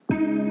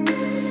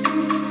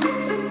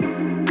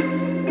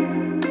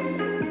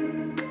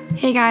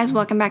Hey guys,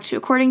 welcome back to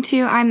According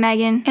To. I'm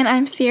Megan. And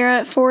I'm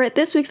Sierra. For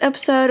this week's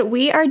episode,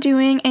 we are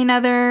doing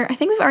another, I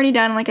think we've already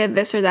done like a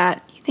this or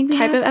that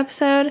type of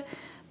episode,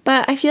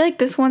 but I feel like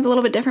this one's a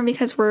little bit different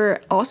because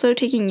we're also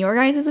taking your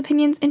guys'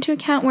 opinions into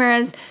account,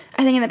 whereas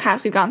I think in the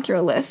past we've gone through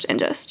a list and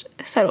just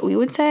said what we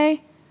would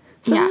say.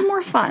 So This is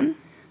more fun.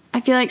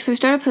 I feel like, so we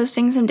started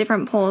posting some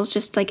different polls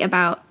just like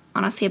about,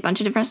 honestly, a bunch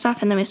of different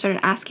stuff, and then we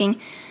started asking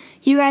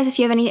you guys, if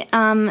you have any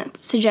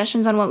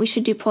suggestions on what we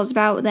should do polls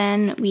about,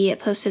 then we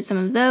posted some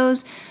of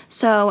those.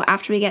 So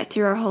after we get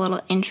through our whole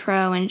little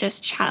intro and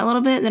just chat a little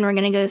bit, then we're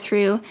going to go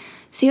through,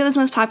 see what was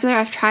most popular.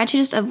 I've tried to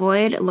just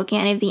avoid looking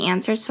at any of the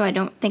answers, so I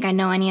don't think I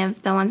know any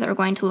of the ones that we're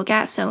going to look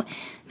at. So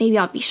maybe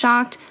I'll be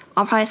shocked.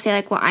 I'll probably say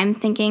like what I'm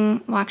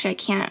thinking. Well, actually I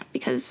can't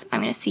because I'm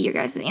going to see your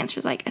guys'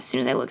 answers like as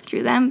soon as I look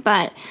through them.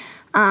 But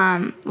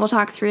we'll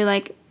talk through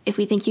like if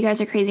we think you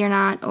guys are crazy or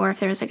not, or if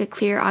there's like a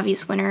clear,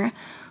 obvious winner,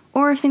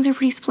 or if things are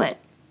pretty split.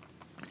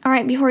 All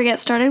right, before we get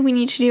started, we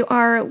need to do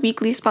our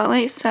weekly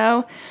spotlight.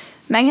 So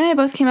Megan and I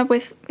both came up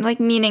with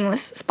like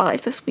meaningless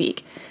spotlights this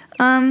week.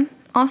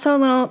 Also a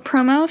little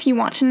promo, if you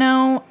want to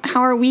know how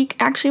our week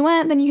actually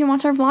went, then you can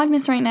watch our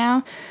Vlogmas right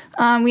now.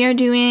 We are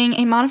doing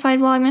a modified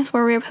Vlogmas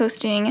where we are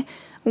posting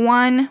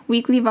one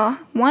weekly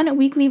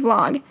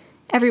vlog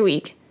every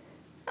week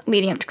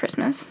leading up to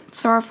Christmas.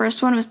 So our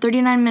first one was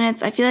 39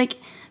 minutes. I feel like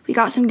we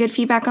got some good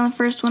feedback on the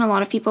first one. A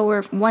lot of people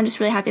were,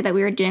 just really happy that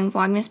we were doing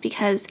Vlogmas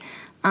because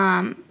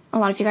a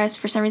lot of you guys,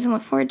 for some reason,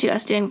 look forward to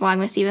us doing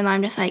Vlogmas, even though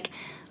I'm just like,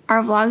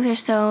 our vlogs are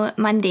so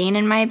mundane,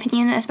 in my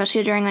opinion,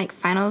 especially during, like,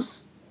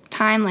 finals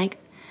time. Like,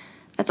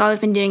 that's all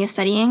we've been doing is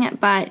studying.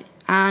 But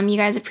you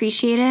guys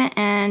appreciate it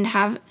and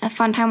have a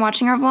fun time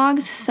watching our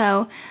vlogs.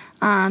 So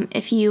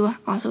if you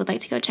also would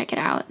like to go check it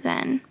out,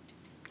 then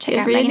check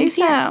out Megan and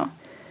Sierra.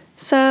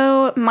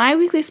 So my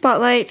weekly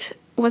spotlight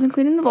was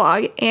included in the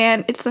vlog,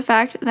 and it's the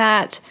fact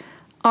that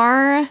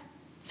our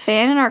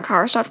fan in our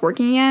car stopped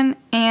working again,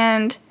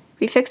 and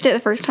we fixed it the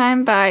first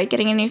time by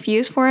getting a new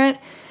fuse for it,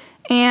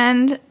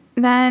 and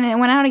then it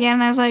went out again,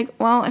 and I was like,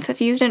 well, if the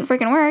fuse didn't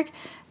freaking work,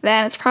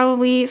 then it's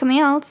probably something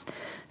else.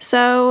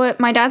 So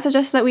my dad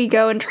suggested that we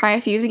go and try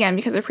a fuse again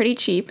because they're pretty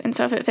cheap, and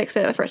so if it fixed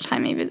it the first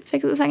time, maybe it'd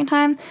fix it the second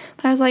time.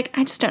 But I was like,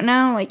 I just don't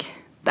know, like,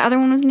 the other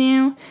one was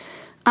new.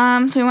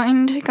 So we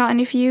went and got a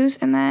new fuse,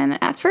 and then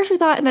at first we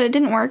thought that it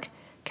didn't work,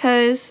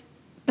 because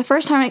the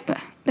first time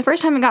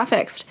it got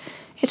fixed,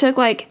 it took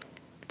like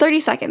 30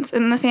 seconds,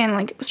 and the fan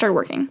like started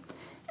working.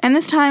 And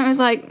this time it was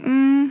like,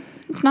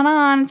 it's not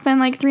on, it's been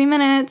like 3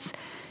 minutes.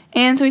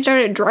 And so we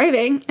started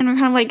driving, and we're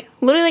kind of like,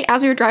 literally like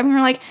as we were driving,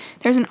 we're like,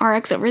 there's an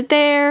RX over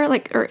there,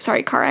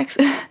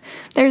 CarX.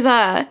 There's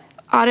a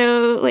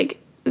auto like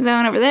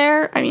zone over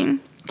there. I mean,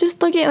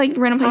 just look at like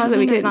random places that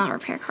we could. Does not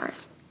repair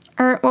cars.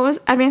 Or what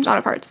was Advanced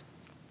Auto Parts?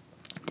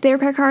 Do they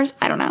repair cars?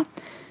 I don't know.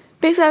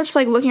 Basically, I was just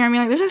like looking around me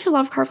like, there's actually a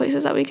lot of car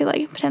places that we could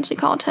like potentially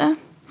call to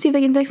see if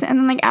they can fix it. And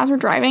then like as we're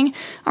driving,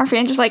 our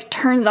fan just like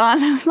turns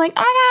on. I was like,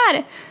 oh my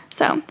god!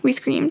 So we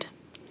screamed,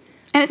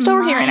 and it's still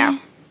working right now.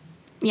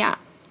 Yeah,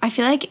 I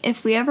feel like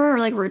if we ever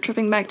like road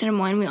tripping back to Des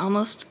Moines,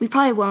 we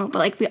probably won't, but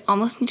like we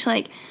almost need to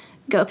like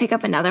go pick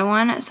up another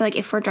one. So like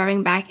if we're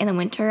driving back in the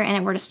winter and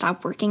it were to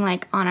stop working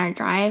like on our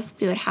drive,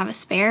 we would have a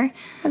spare.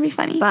 That'd be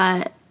funny.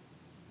 But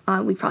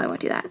we probably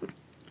won't do that.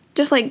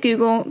 Just like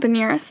Google the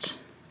nearest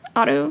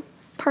auto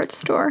parts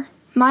store.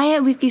 My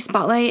weekly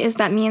spotlight is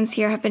that me and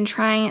Sierra have been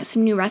trying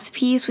some new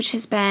recipes, which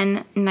has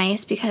been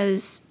nice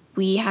because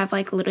we have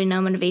like literally no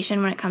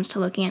motivation when it comes to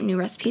looking at new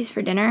recipes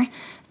for dinner.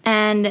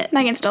 And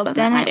Megan still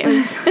doesn't. I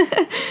do.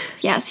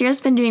 Yeah, Sierra's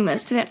been doing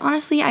most of it.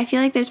 Honestly, I feel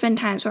like there's been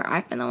times where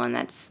I've been the one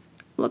that's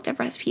looked up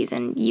recipes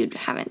and you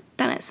haven't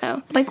done it.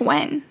 So like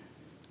when?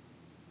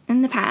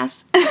 In the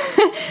past.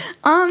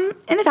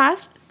 In the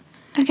past.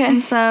 Okay.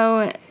 And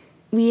so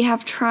we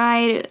have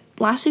tried.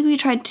 Last week we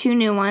tried 2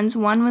 new ones.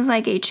 One was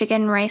like a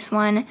chicken rice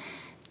one,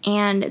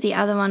 and the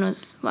other one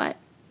was what?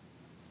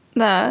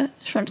 The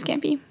shrimp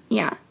scampi.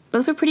 Yeah,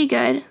 both were pretty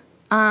good.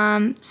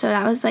 So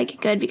that was like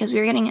good because we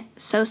were getting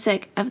so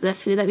sick of the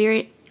food that we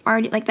were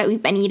already like that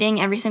we've been eating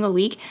every single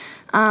week.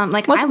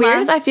 Like what's weird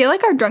is I feel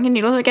like our drunken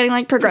noodles are getting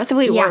like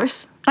progressively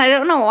worse. I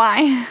don't know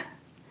why.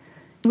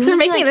 They're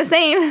making the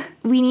same.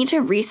 We need to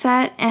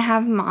reset and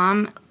have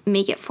Mom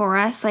make it for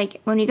us. Like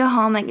when we go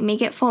home, like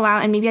make it full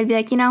out, and maybe I'd be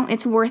like,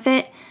 it's worth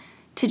it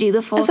to do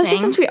the full thing. Especially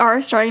since we are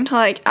starting to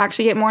like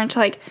actually get more into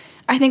like,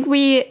 I think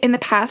we in the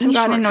past have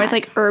gotten annoyed with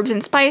like herbs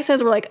and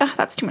spices. We're like, oh,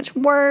 that's too much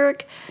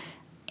work.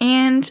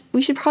 And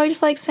we should probably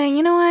just like say,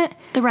 you know what?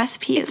 The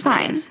recipe is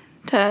fine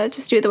to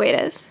just do it the way it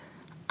is.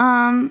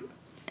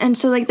 And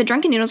so like the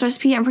drunken noodles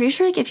recipe, I'm pretty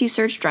sure like if you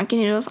search drunken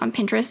noodles on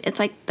Pinterest, it's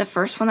like the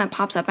first one that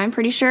pops up. I'm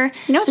pretty sure.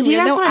 You know what's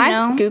weird though?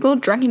 I've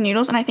Googled drunken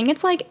noodles, and I think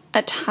it's like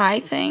a Thai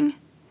thing.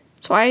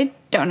 So I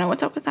don't know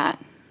what's up with that.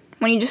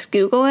 When you just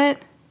Google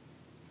it,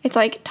 it's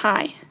like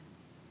Thai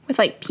with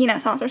like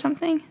peanut sauce or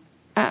something.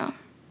 Oh.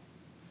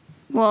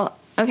 Well,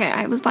 okay,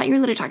 I thought you were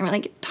literally talking about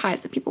like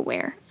ties that people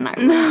wear, and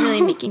I'm not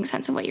really making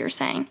sense of what you were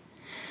saying.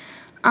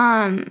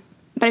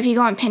 But if you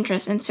go on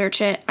Pinterest and search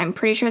it, I'm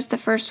pretty sure it's the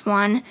first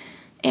one.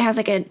 It has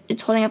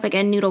it's holding up like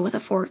a noodle with a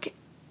fork.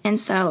 And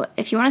so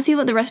if you want to see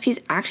what the recipe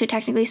is actually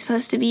technically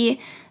supposed to be,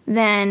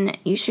 then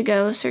you should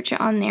go search it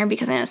on there,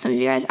 because I know some of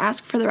you guys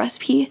ask for the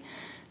recipe.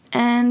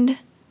 And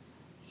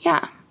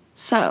yeah,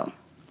 so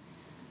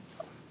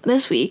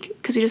this week,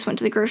 because we just went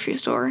to the grocery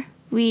store,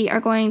 we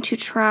are going to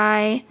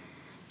try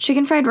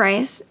chicken fried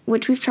rice,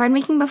 which we've tried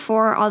making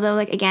before, although,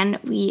 like, again,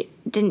 we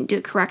didn't do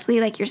it correctly.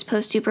 Like, you're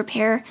supposed to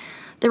prepare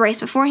the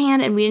rice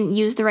beforehand, and we didn't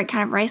use the right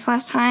kind of rice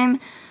last time.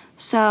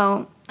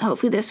 So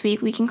hopefully this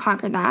week we can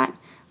conquer that.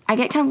 I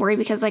get kind of worried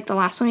because, like, the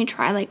last one we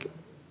tried, like,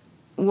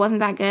 wasn't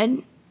that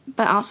good.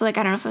 But also, like,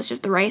 I don't know if it was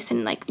just the rice,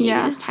 and, like, maybe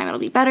this time it'll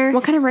be better.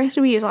 What kind of rice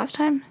did we use last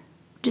time?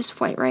 Just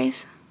white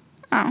rice.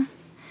 Oh.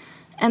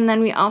 And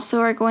then we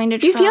also are going to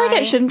try... You feel like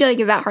it shouldn't be,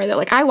 like, that hard, though.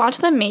 Like, I watch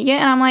them make it,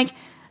 and I'm like,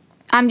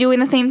 I'm doing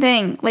the same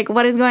thing. Like,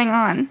 what is going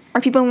on?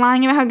 Are people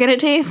lying about how good it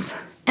tastes?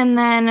 And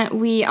then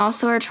we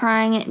also are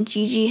trying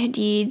Gigi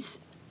Hadid's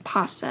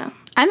pasta.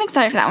 I'm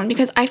excited for that one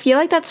because I feel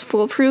like that's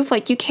foolproof.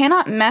 Like, you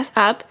cannot mess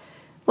up,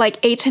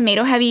 like, a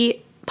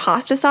tomato-heavy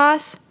pasta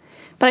sauce.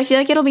 But I feel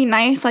like it'll be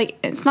nice. Like,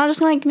 it's not just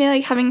going to, like, be,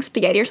 like, having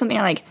spaghetti or something,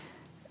 or, like,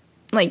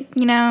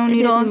 you know,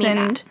 noodles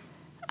and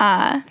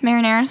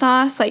marinara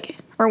sauce, like,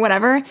 or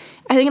whatever.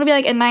 I think it'll be,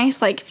 like, a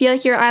nice, like, feel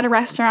like you're at a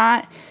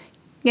restaurant.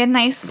 Get a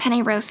nice...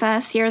 Penne rosa.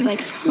 Sierra's,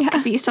 like,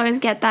 because we used to always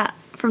get that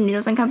from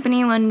Noodles &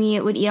 Company when we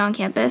would eat on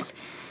campus.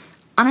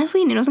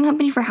 Honestly, Noodles &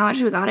 Company, for how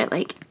much we got it,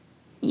 like,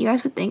 you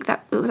guys would think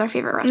that it was our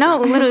favorite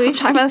restaurant. No, literally, we've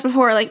talked about this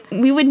before. Like,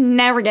 we would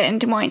never get it in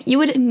Des Moines. You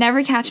would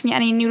never catch me at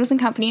any Noodles &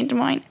 Company in Des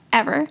Moines,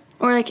 ever.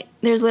 Or, like,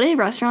 there's literally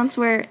restaurants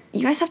where,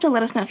 you guys have to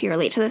let us know if you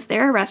relate to this.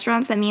 There are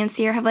restaurants that me and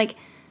Sierra have, like,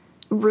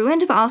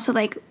 ruined, but also,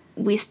 like,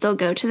 we still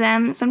go to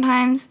them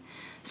sometimes.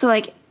 So,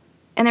 like,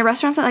 and they're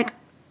restaurants that, like,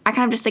 I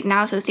kind of just, like,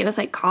 now associate with,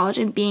 like, college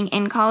and being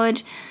in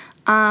college.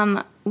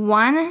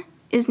 One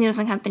is Noodles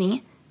 &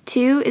 Company.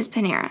 2 is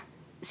Panera.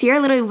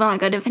 Sierra literally will not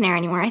go to Panera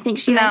anymore. I think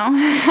she, No,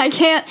 I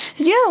can't.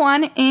 Did you know the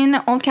one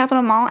in Old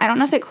Capitol Mall? I don't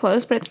know if it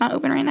closed, but it's not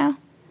open right now.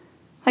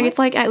 Like, it's,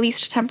 like, at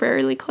least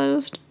temporarily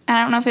closed. And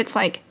I don't know if it's,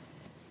 like,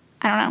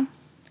 I don't know.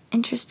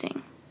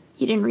 Interesting.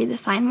 You didn't read the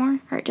sign more?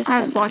 Or it just I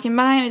was walking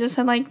by and it just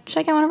said, like,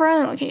 check out one of our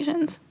other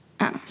locations.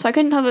 Oh. So I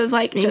couldn't tell if it was,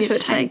 like, Maybe just for the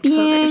it's time like being.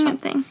 COVID or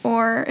something.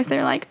 Or if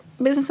they're, like,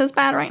 business is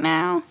bad right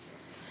now.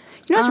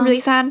 You know what's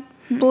really sad?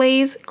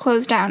 Blaze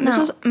closed down. This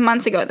was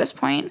months ago at this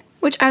point.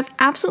 Which I was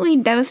absolutely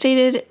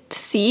devastated to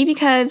see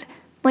because,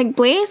 like,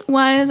 Blaze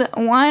was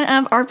one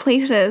of our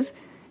places,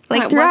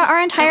 like, throughout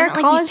our entire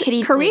college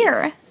career.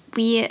 Blaze.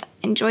 We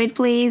enjoyed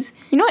Blaze.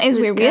 You know what is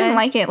weird? Good. We didn't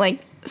like it, like,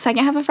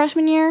 second half of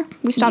freshman year.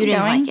 We stopped going. You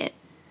didn't like it.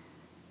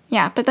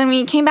 Yeah, but then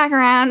we came back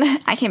around.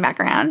 I came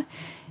back around.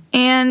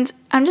 And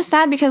I'm just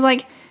sad because,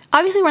 like,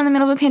 obviously we're in the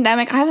middle of a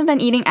pandemic. I haven't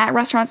been eating at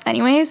restaurants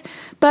anyways.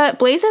 But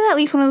Blaze is at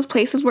least one of those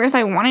places where if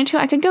I wanted to,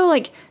 I could go,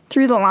 like,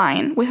 through the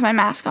line with my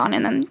mask on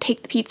and then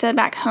take the pizza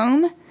back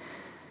home.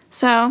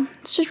 So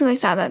it's just really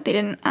sad that they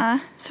didn't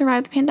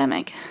survive the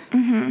pandemic.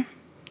 Mm-hmm.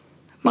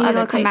 Maybe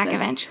they'll come back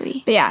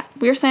eventually. But yeah,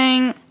 we were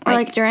saying...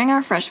 Like, during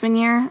our freshman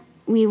year,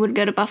 we would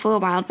go to Buffalo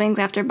Wild Wings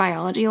after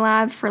biology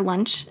lab for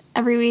lunch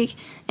every week.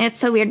 And it's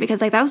so weird because,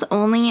 like, that was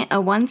only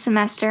a one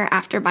semester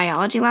after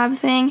biology lab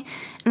thing.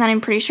 And then I'm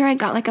pretty sure I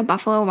got, like, a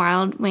Buffalo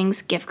Wild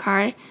Wings gift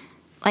card,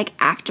 like,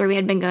 after we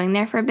had been going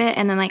there for a bit.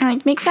 And then, like,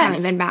 makes sense.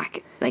 haven't been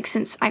back, like,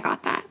 since I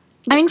got that.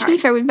 I mean, to be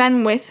fair, we've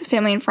been with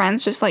family and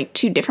friends, just, like,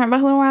 2 different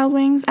Buffalo Wild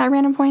Wings at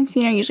random points,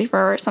 you know, usually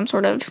for some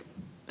sort of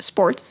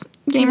sports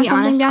game or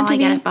something. All I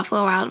get at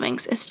Buffalo Wild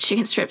Wings is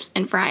chicken strips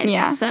and fries.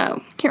 Yeah.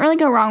 So can't really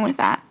go wrong with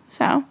that.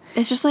 So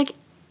it's just, like,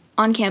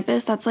 on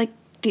campus, that's, like,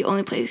 the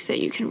only place that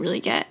you can really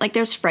get. Like,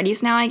 there's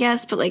Freddy's now, I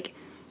guess, but, like,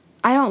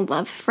 I don't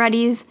love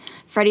Freddy's.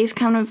 Freddy's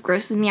kind of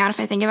grosses me out if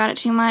I think about it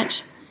too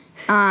much.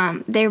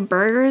 Their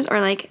burgers are,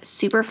 like,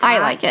 super flat. I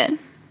like it.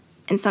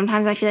 And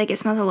sometimes I feel like it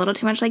smells a little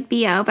too much like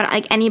BO, but,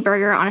 like, any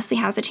burger honestly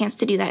has the chance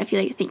to do that if you,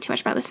 like, think too much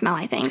about the smell,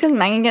 I think. Because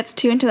Megan gets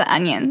too into the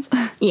onions.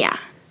 Yeah.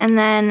 And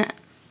then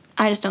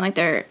I just don't like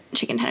their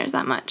chicken tenders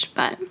that much,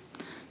 but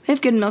they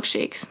have good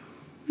milkshakes.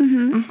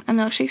 Mm-hmm. A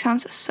milkshake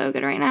sounds so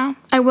good right now.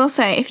 I will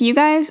say, if you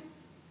guys,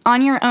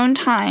 on your own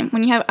time,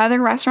 when you have other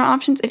restaurant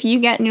options, if you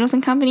get Noodles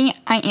 & Company,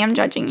 I am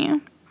judging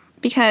you.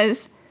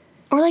 Because...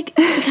 Or, like,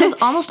 because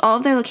almost all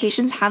of their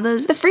locations have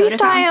those the soda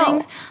fountain freestyle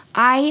things.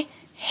 I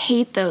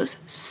hate those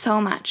so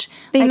much.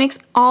 They like, mix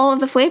all of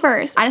the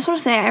flavors. I just want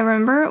to say, I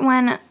remember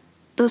when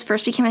those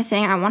first became a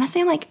thing, I want to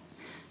say, like,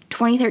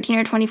 2013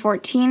 or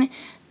 2014,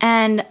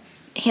 and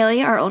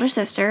Haley, our older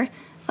sister,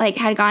 like,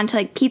 had gone to,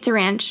 like, Pizza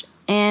Ranch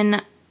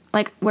in,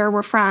 like, where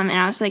we're from, and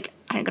I was like,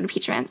 I didn't go to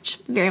Pizza Ranch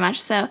very much,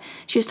 so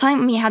she was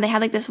telling me how they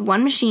had, like, this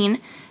one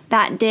machine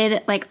that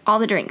did, like, all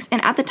the drinks,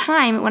 and at the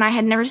time, when I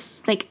had never,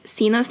 like,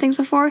 seen those things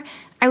before,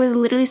 I was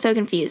literally so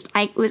confused.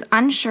 I was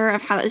unsure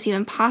of how that was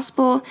even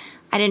possible.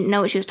 I didn't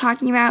know what she was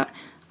talking about.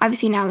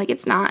 Obviously now, like,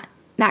 it's not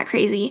that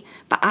crazy,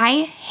 but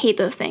I hate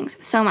those things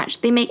so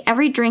much. They make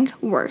every drink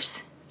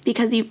worse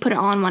because you put it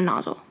all in one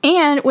nozzle.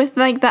 And with,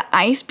 like, the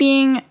ice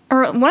being,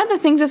 or one of the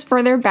things is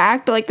further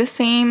back, but, like, the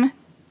same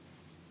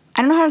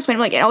I don't know how to explain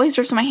it. Like, it always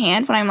drips in my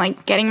hand when I'm,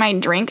 like, getting my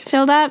drink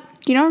filled up.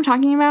 Do you know what I'm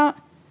talking about?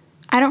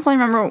 I don't fully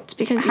remember It's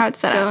because how you it's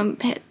set go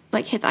up. and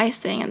hit the ice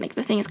thing, and, like,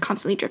 the thing is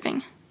constantly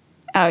dripping.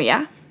 Oh,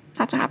 yeah.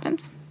 That's what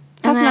happens.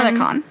 And That's another then-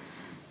 con.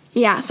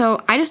 Yeah, so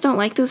I just don't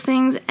like those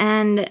things,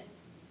 and,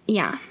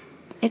 yeah,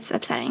 it's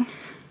upsetting.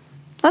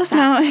 Let us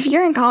know. If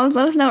you're in college,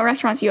 let us know what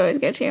restaurants you always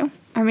go to.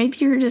 Or maybe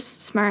you're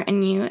just smart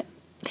and you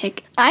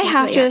pick... I things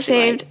have that to you have actually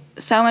saved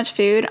so much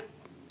food.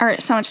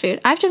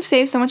 I have to have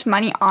saved so much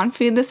money on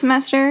food this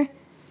semester.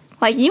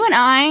 Like, you and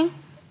I,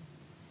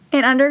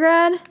 in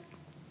undergrad,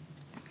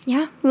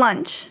 Yeah,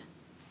 lunch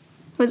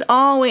was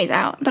always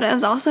out. but it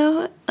was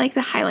also, like,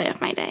 the highlight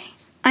of my day.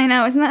 I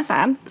know, isn't that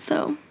sad?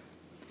 So,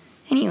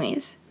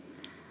 anyways.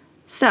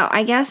 So,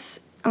 I guess,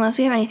 unless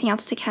we have anything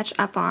else to catch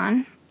up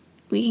on,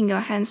 we can go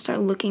ahead and start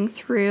looking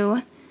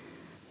through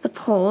the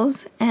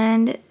polls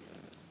and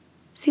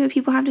see what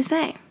people have to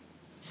say.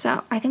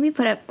 So, I think we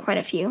put up quite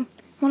a few.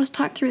 We'll just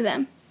talk through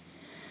them.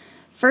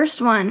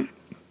 First one.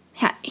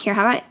 Here,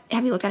 how about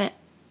have you look at it?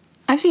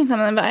 I've seen some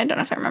of them, but I don't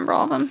know if I remember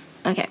all of them.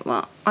 Okay,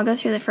 well, I'll go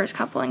through the first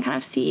couple and kind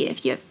of see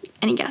if you have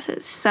any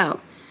guesses. So,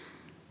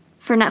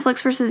 for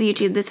Netflix versus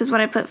YouTube, this is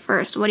what I put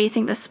first. What do you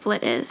think the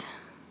split is?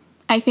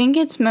 I think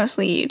it's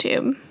mostly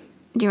YouTube.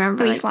 Do you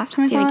remember? At least last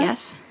time I do you have saw a it.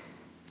 guess?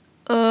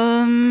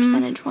 Percentage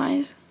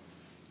Percentage-wise?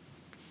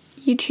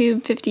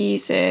 YouTube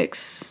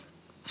 56,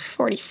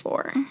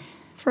 44.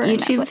 For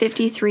YouTube Netflix.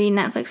 53,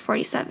 Netflix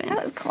 47.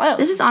 That was close.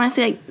 This is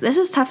honestly, like, this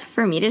is tough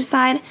for me to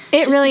decide.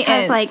 It really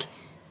because, is. like,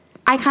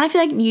 I kind of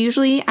feel like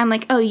usually I'm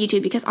like, oh,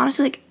 YouTube, because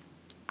honestly, like,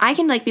 I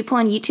can, like, be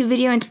pulling YouTube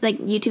video into, like,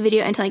 new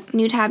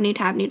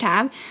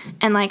tab,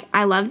 and, like,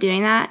 I love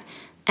doing that,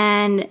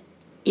 and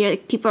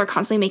like, people are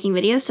constantly making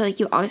videos, so, like,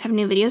 you always have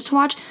new videos to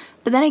watch,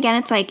 but then again,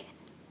 it's, like,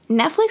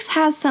 Netflix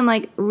has some,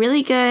 like,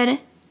 really good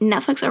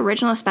Netflix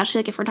original, especially,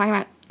 like, if we're talking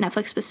about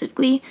Netflix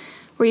specifically,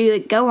 where you,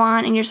 like, go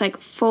on and you're just, like,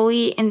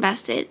 fully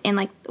invested in,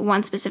 like,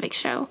 one specific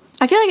show.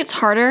 I feel like it's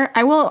harder.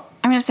 I'm going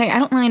to say, I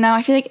don't really know.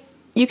 I feel like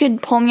you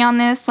could pull me on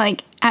this,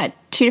 like, at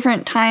 2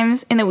 different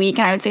times in the week,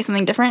 and I would say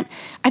something different.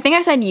 I think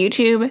I said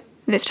YouTube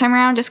this time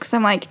around just because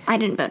I'm, like, I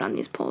didn't vote on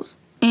these polls.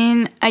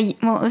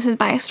 well, this is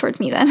biased towards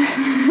me then.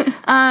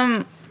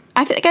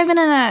 I feel like I've been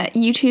in a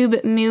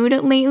YouTube mood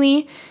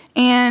lately,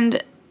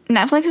 and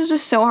Netflix is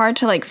just so hard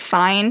to, like,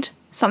 find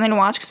something to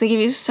watch because they give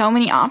you so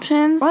many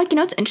options. Well, like, you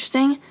know what's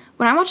interesting?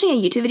 When I'm watching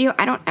a YouTube video,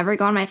 I don't ever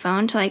go on my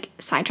phone to, like,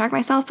 sidetrack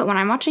myself, but when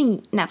I'm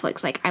watching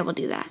Netflix, like, I will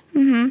do that.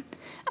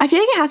 I feel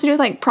like it has to do with,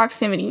 like,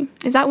 proximity.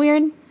 Is that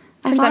weird?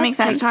 Does that make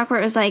sense? TikTok where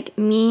it was, like,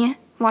 me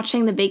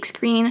watching the big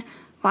screen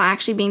while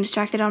actually being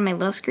distracted on my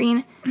little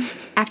screen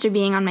after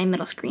being on my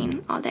middle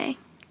screen all day.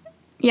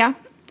 Yeah.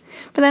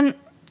 But then,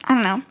 I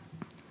don't know.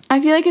 I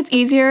feel like it's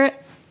easier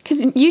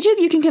because YouTube,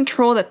 you can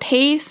control the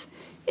pace.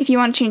 If you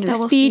want to change the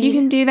Double speed, you speed.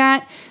 can do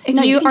that. If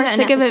No, you can are do that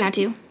sick on of Netflix it, now,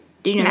 too.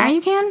 Did you know Now that?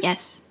 you can?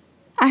 Yes.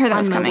 I heard that On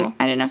was coming. mobile.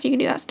 I didn't know if you could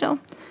do that still.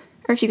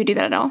 Or if you could do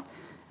that at all.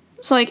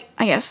 So, like,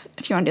 I guess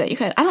if you want to do that, you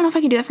could. I don't know if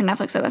I could do that for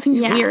Netflix, though. That seems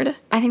Yeah. weird.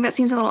 I think that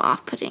seems a little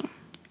off-putting.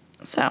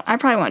 So, I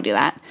probably won't do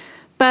that.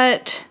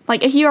 But,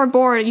 like, if you are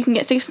bored, you can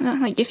get sick.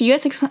 Like, if you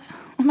get sick,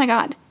 oh my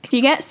god. If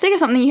you get sick of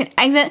something, you can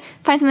exit,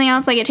 find something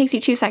else. Like, it takes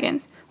you 2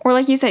 seconds. Or,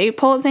 like you said, you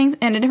pull up things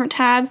in a different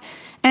tab.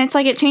 And it's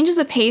like it changes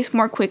the pace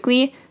more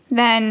quickly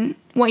than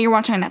what you're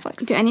watching on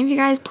Netflix. Do any of you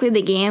guys play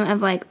the game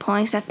of, like,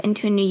 pulling stuff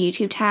into a new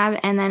YouTube tab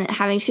and then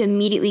having to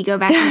immediately go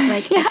back into,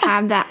 like, Yeah. a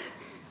tab that,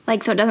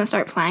 like, so it doesn't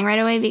start playing right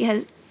away?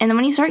 Because, and then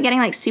when you start getting,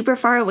 like, super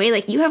far away,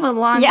 like, you have a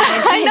long Yeah,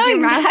 time to I hit know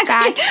your mouse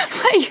exactly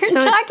back. what you're So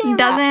talking it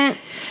about. doesn't...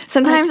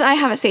 Sometimes I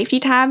have a safety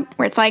tab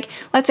where it's like,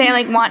 let's say I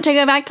like want to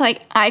go back to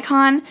like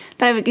Icon,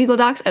 but I have a Google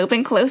Docs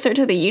open closer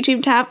to the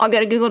YouTube tab. I'll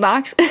go to Google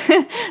Docs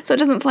so it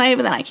doesn't play,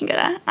 but then I can go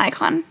to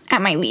Icon at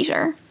my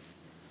leisure.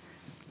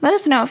 Let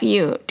us know if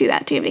you do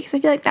that too, because I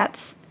feel like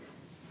that's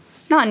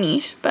not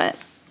niche, but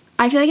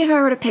I feel like if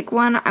I were to pick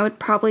one, I would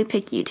probably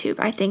pick YouTube.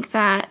 I think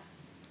that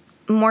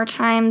more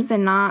times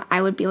than not,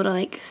 I would be able to,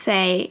 like,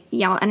 say,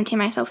 yeah, I'll entertain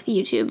myself with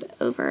YouTube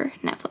over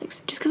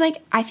Netflix. Just because,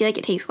 like, I feel like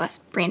it takes less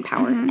brain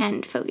power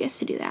and focus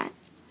to do that.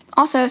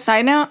 also,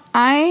 side note,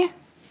 I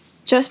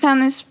just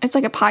found this, it's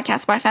like a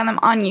podcast, but I found them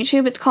on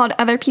YouTube. It's called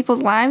Other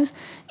People's Lives,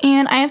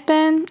 and I have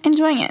been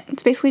enjoying it.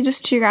 It's basically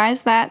just 2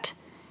 guys that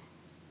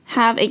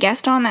have a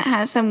guest on that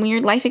has some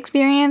weird life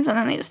experience, and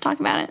then they just talk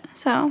about it.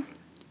 So,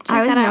 I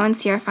always check that know out. when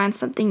Sierra finds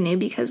something new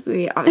because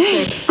we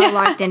obviously are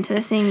logged into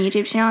the same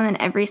YouTube channel, and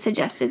then every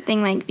suggested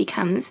thing, like,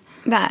 becomes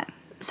that.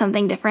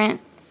 something different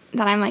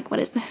that I'm like, what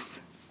is this?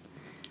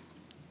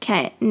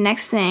 Okay,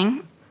 next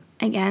thing.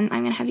 Again, I'm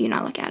going to have you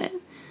not look at it.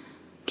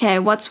 Okay,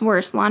 what's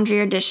worse, laundry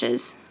or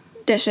dishes?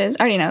 Dishes.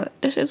 I already know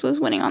that dishes was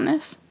winning on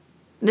this.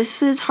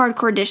 This is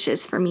hardcore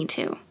dishes for me,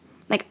 too.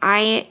 Like,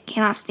 I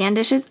cannot stand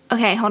dishes.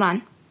 Okay, hold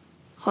on.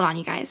 Hold on,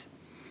 you guys.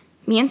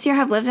 Me and Sierra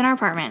have lived in our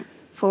apartment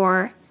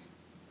for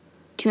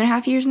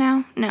 2.5 years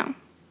now? No.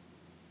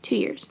 2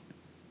 years.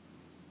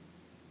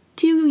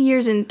 2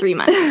 years and 3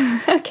 months.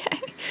 Okay.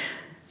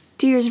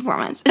 2 years and 4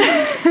 months.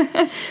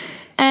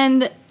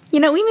 And You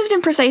know, we moved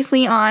in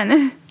precisely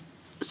on...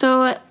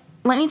 so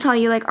let me tell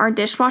you, like, our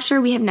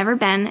dishwasher, we have never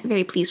been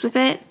very pleased with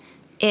it.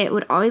 It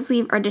would always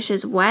leave our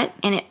dishes wet,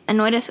 and it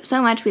annoyed us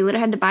so much, we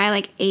literally had to buy,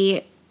 like,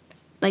 a,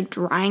 like,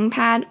 drying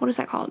pad. What is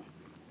that called?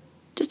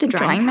 Just a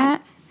drying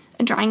mat?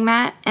 A drying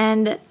mat,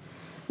 and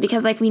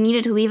because, like, we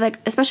needed to leave, like,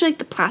 especially, like,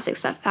 the plastic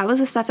stuff. That was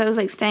the stuff that was,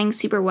 like, staying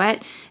super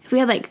wet. If we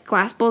had, like,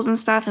 glass bowls and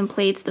stuff and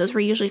plates, those were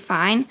usually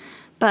fine.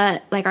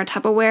 But, like, our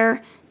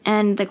Tupperware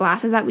and the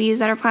glasses that we use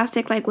that are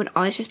plastic, like, would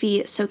always just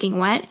be soaking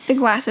wet. The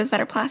glasses that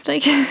are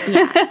plastic.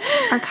 Yeah,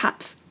 our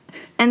cups.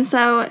 And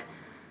so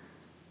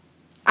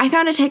I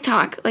found a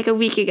TikTok, like, a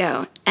week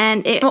ago,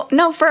 and it... Well,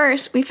 no,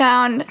 first, we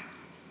found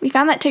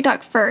that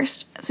TikTok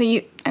first. So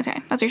okay,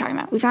 that's what you're talking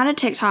about. We found a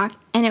TikTok,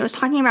 and it was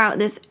talking about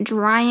this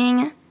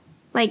drying,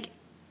 like,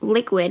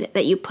 liquid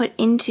that you put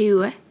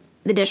into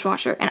the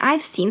dishwasher. And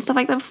I've seen stuff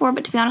like that before,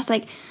 but to be honest,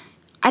 like,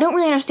 I don't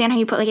really understand how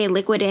you put, like, a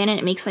liquid in and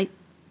it makes, like,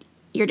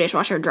 your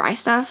dishwasher dry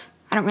stuff.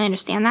 I don't really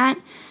understand that.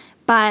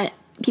 But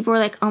people were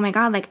like, oh my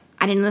god, like,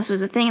 I didn't know this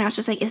was a thing. And I was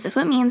just like, is this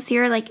what me and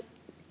Sierra, like,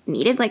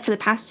 needed, like, for the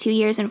past 2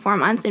 years and 4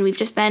 months? And we've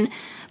just been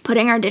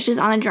putting our dishes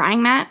on the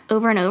drying mat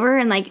over and over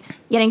and, like,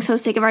 getting so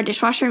sick of our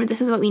dishwasher, and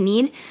this is what we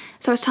need.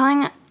 So I was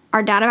telling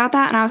our dad about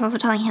that, and I was also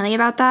telling Haley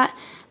about that.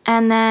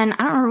 And then, I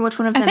don't remember which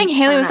one of them. I think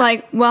Haley was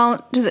like,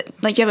 well, does it,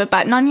 like, you have a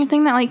button on your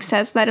thing that, like,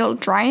 says that it'll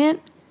dry it?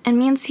 And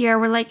me and Sierra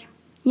were like,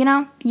 you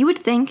know, you would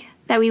think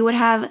that we would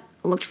have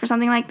looked for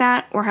something like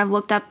that or have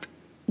looked up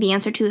the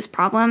answer to this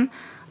problem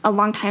a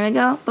long time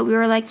ago. But we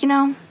were like, you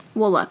know,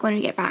 we'll look when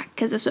we get back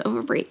because this was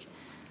over break.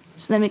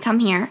 So then we come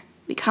here.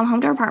 We come home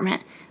to our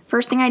apartment.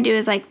 First thing I do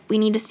is, like, we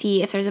need to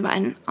see if there's a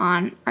button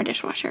on our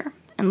dishwasher.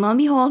 And lo and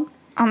behold,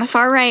 on the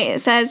far right, it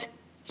says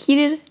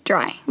heated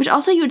dry. Which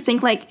also you would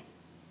think, like,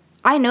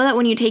 I know that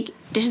when you take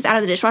dishes out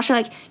of the dishwasher,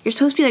 like, you're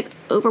supposed to be, like,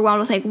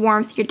 overwhelmed with, like,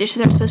 warmth. Your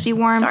dishes are supposed to be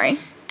warm. Sorry.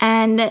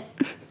 And,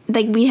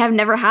 like, we have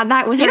never had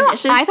that with our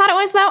dishes. I thought it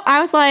was, though. I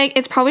was like,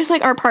 it's probably just,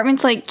 like, our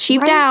apartment's, like,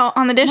 cheaped out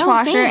on the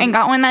dishwasher and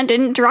got one that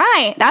didn't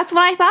dry. That's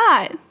what I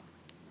thought.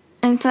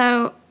 And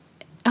so...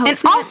 And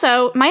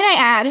also, might I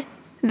add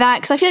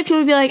that, because I feel like people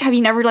would be like, have you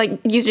never, like,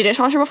 used a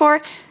dishwasher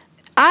before?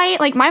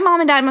 My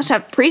mom and dad must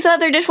have preset up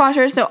their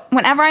dishwashers, so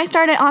whenever I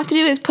start it, all I have to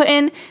do is put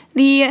in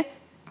the,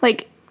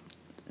 like,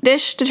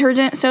 dish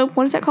detergent soap.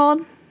 What is that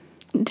called?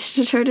 Dish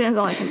detergent is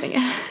all I can think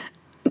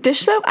of. Dish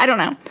soap? I don't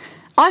know.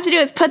 All I have to do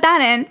is put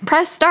that in,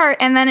 press start,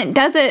 and then it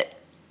does it,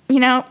 you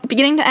know,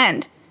 beginning to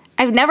end.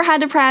 I've never had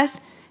to press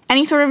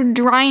any sort of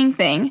drying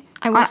thing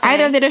on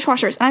either of the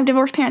dishwashers. And I have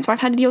divorced parents, so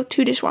I've had to deal with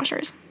 2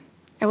 dishwashers.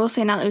 I will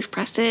say now that we've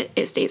pressed it,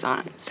 it stays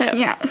on. So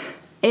yeah,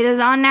 it is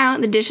on now.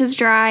 The dish is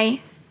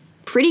dry.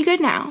 Pretty good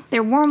now.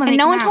 They're warm when they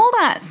come out. And no one told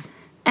us.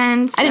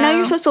 And so, I didn't know you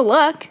were supposed to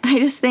look. I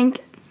just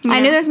think... I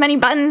knew there's many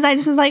buttons. I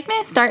just was like,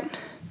 meh, start.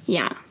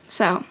 Yeah.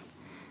 So,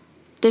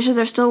 dishes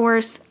are still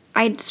worse.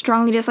 I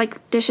strongly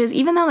dislike dishes,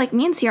 even though, like,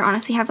 me and Sierra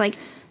honestly have, like,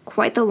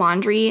 quite the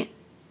laundry,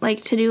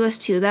 like, to-do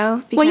list, too,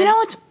 though. Well, you know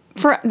what's...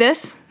 For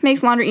this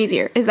makes laundry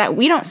easier, is that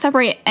we don't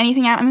separate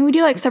anything out. I mean, we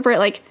do, like, separate,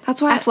 like,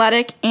 that's why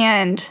athletic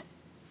and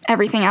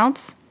everything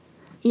else.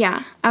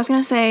 Yeah. I was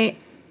gonna say,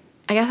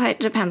 I guess it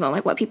depends on,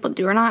 like, what people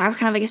do or not. I was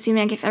kind of, like,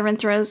 assuming, like, if everyone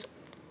throws,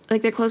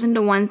 like, their clothes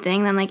into one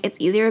thing, then, like, it's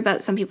easier,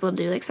 but some people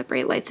do, like,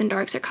 separate lights and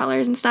darks or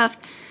colors and stuff.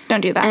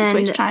 Don't do that. It's a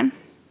waste of time.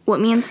 What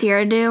me and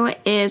Sierra do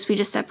is we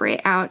just separate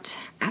out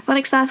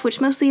athletic stuff,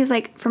 which mostly is,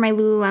 like, for my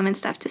Lululemon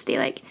stuff to stay,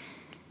 like,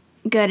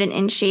 good and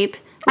in shape.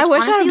 I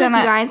wish I had done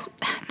that. You guys,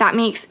 that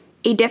makes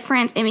a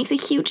difference. It makes a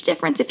huge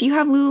difference. If you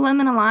have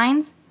Lululemon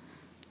Aligns,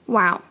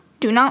 wow.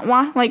 Do not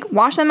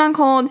wash them on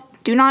cold.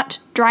 Do not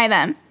dry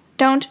them.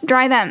 Don't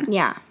dry them.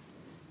 Yeah.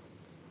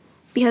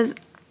 Because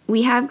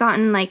we have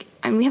gotten, like,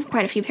 we have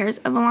quite a few pairs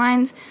of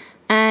Aligns,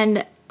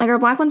 and, like, our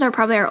black ones are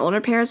probably our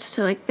older pairs,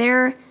 so, like,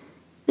 they're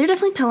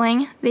definitely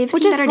pilling. They've seen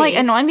better days. Which is, like,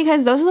 annoying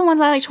because those are the ones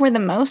that I like to wear the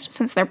most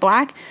since they're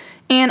black,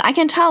 and I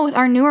can tell with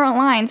our newer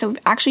Aligns that we've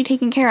actually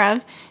taken care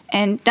of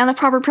and done the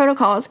proper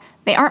protocols,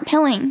 they aren't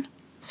pilling.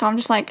 So I'm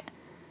just like,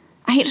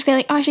 I hate to say,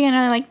 like, oh, I should get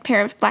another, like,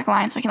 pair of black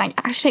Aligns so I can, like,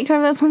 actually take care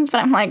of those ones,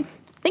 but I'm, like,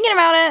 thinking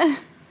about it.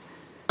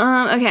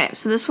 Okay,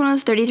 so this one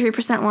was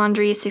 33%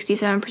 laundry,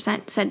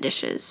 67% said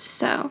dishes,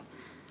 so...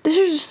 Dishes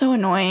are just so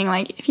annoying.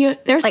 Like,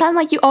 there's some,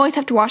 like, you always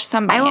have to wash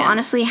some by hand. I will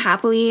honestly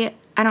happily,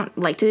 I don't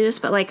like to do this,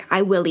 but, like,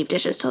 I will leave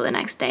dishes till the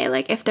next day,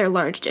 like, if they're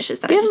large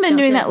dishes that I just don't feel like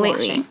We haven't been doing that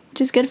lately,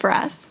 which is good for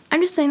us.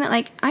 I'm just saying that,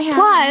 like, I have...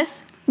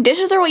 Plus,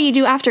 dishes are what you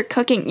do after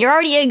cooking. You're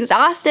already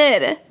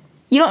exhausted.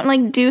 You don't,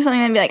 like, do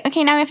something and be like,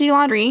 okay, now we have to do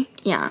laundry.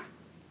 Yeah.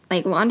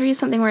 Like, laundry is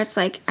something where it's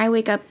like, I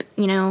wake up,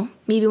 you know,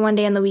 maybe one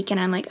day on the weekend,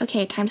 I'm like,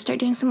 okay, time to start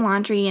doing some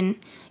laundry, and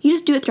you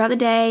just do it throughout the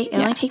day. It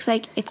only takes,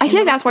 like, I feel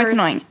like that's why it's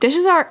annoying.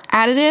 Dishes are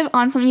additive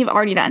on something you've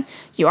already done.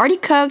 You already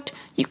cooked,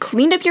 you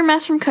cleaned up your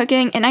mess from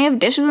cooking, and now you have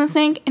dishes in the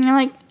sink, and you're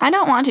like, I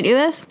don't want to do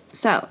this.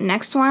 So,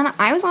 next one,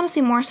 I was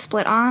honestly more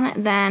split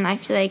on than I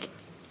feel like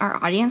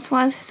our audience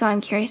was, so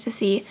I'm curious to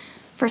see,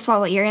 first of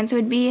all, what your answer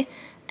would be,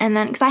 and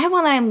then, because I have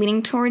one that I'm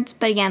leaning towards,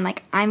 but again,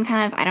 like, I'm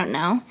kind of, I don't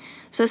know.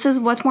 So this is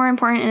what's more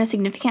important in a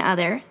significant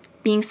other,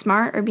 being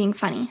smart or being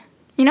funny.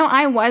 You know,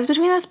 I was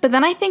between this, but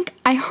then I think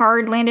I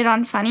hard landed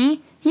on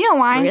funny, You know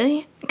why?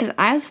 Really? Because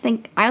I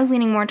was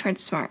leaning more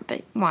towards smart,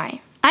 but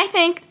why? I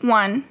think,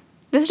 one,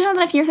 this depends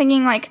on if you're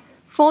thinking, like,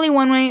 fully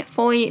one way,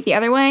 fully the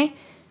other way.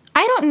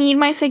 I don't need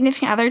my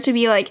significant other to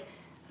be, like,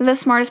 the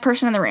smartest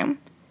person in the room.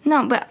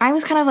 No, but I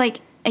was kind of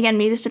like, again,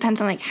 maybe this depends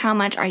on, like, how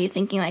much are you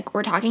thinking, like,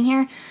 we're talking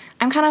here.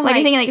 I'm kind of Like,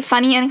 you're thinking, like,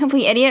 funny and a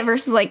complete idiot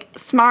versus, like,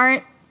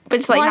 smart, but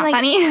just, like, Well, not I'm, like,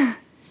 funny.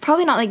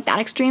 probably not, like, that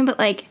extreme, but,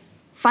 like,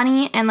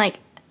 funny and, like,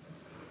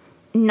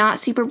 not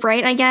super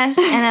bright, I guess.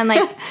 And then,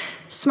 like,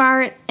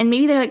 smart, and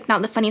maybe they're, like,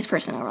 not the funniest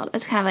person in the world.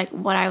 That's kind of, like,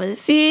 what I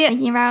was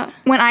thinking about.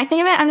 When I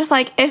think of it, I'm just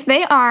like, if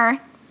they are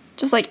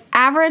just, like,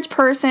 average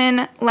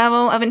person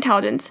level of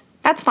intelligence,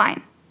 that's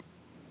fine.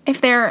 If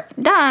they're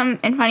dumb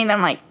and funny, then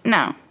I'm like,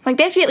 no. Like,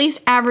 they have to be at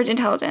least average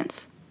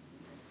intelligence.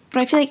 But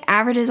I feel like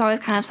average is always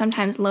kind of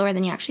sometimes lower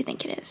than you actually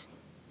think it is.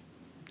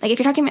 Like, if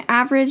you're talking about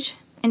average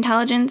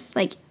intelligence,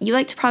 like, you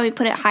like to probably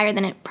put it higher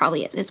than it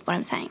probably is what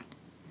I'm saying.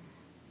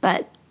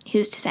 But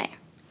who's to say?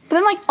 But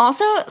then, like,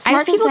 also,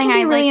 smart people can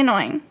be really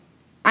annoying.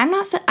 I'm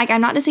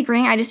not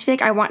disagreeing. I just feel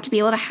like I want to be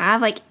able to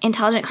have, like,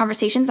 intelligent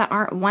conversations that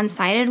aren't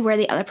one-sided, where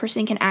the other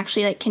person can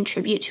actually, like,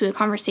 contribute to a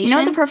conversation. You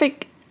know what the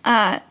perfect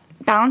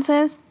balance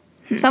is?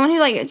 Someone who's,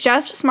 like,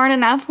 just smart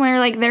enough where,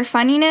 like, their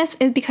funniness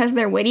is because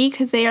they're witty,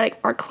 because they, like,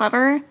 are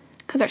clever,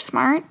 because they're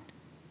smart.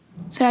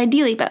 So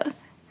ideally both.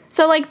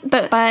 So, like,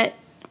 both. But,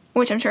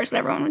 which I'm sure is what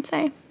everyone would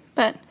say.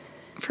 But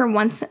for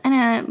once in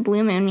a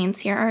blue moon, me and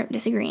Sierra are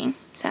disagreeing.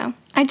 So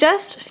I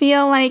just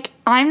feel like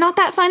I'm not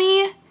that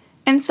funny,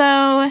 and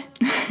so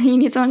you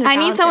need someone to balance I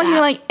need someone it out. who,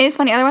 like, is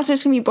funny. Otherwise, they're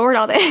just gonna be bored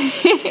all day.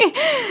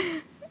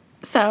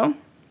 So,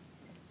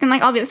 and,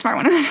 like, I'll be the smart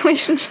one in the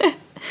relationship.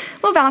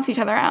 We'll balance each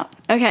other out.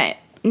 Okay,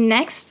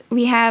 next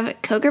we have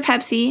Coke or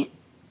Pepsi.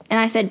 And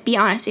I said, be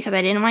honest, because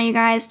I didn't want you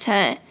guys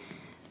to,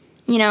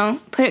 you know,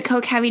 put it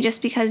Coke heavy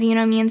just because, you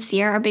know, me and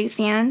Sierra are big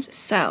fans.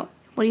 So,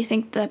 what do you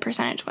think the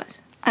percentage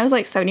was? I was,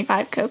 like,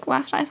 75 Coke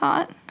last I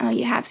saw it. Oh,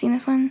 you have seen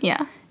this one?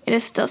 Yeah. It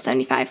is still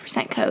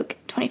 75% Coke,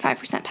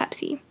 25%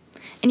 Pepsi.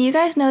 And you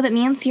guys know that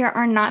me and Sierra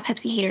are not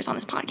Pepsi haters on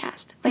this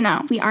podcast. Like,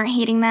 No. We aren't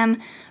hating them.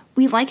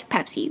 We like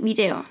Pepsi. We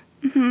do.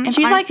 Mm-hmm. And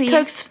she's, honestly,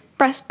 like, Coke's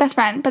best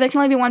friend, but there can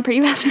only be one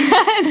pretty best friend.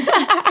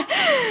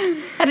 I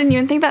didn't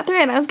even think that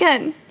through. That was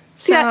good.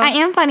 See, So, I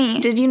am funny.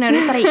 Did you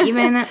notice that I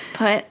even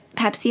put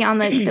Pepsi on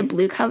the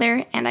blue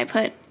color and I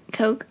put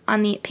Coke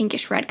on the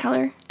pinkish red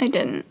color? I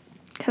didn't.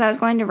 Because I was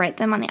going to write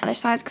them on the other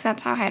sides because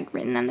that's how I had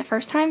written them the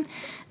first time. And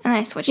then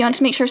I switched You want it.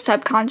 to make sure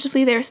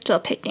subconsciously they're still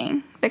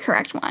picking the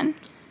correct one.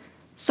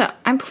 So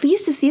I'm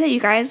pleased to see that you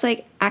guys,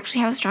 like,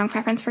 actually have a strong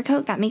preference for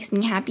Coke. That makes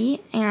me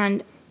happy.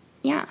 And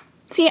yeah.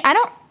 See, I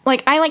don't,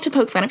 like, I like to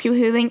poke fun at people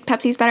who think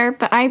Pepsi's better,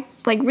 but I,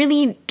 like,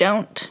 really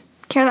don't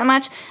care that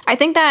much. I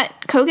think that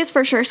Coke is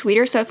for sure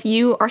sweeter, so if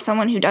you are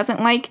someone who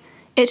doesn't like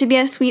it to be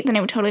as sweet, then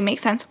it would totally make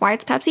sense why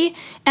it's Pepsi.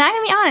 And I'm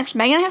gonna be honest,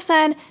 Megan and I have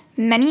said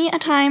many a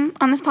time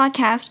on this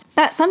podcast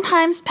that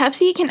sometimes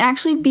Pepsi can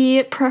actually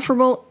be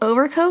preferable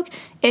over Coke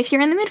if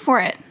you're in the mood for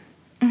it.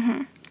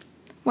 Mm-hmm.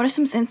 What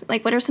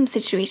are some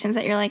situations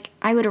that you're like,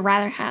 I would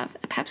rather have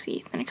a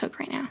Pepsi than a Coke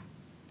right now?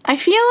 I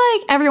feel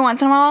like every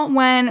once in a while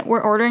when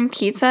we're ordering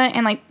pizza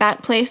and, like,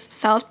 that place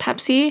sells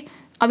Pepsi,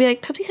 I'll be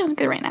like, Pepsi sounds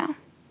good right now.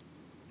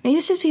 Maybe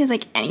it's just because,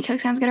 like, any Coke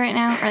sounds good right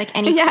now, or, like,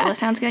 any Yeah. cola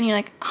sounds good, and you're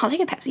like, I'll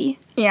take a Pepsi.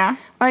 Yeah.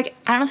 Or, like,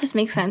 I don't know if this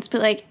makes sense,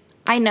 but, like,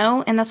 I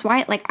know, and that's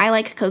why, like, I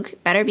like Coke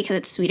better because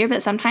it's sweeter,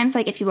 but sometimes,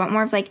 like, if you want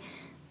more of, like,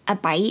 a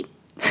bite,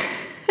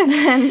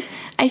 then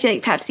I feel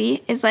like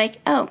Pepsi is like,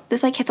 oh,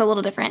 this, like, hits a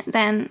little different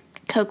than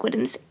Coke would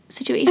in this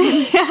situation.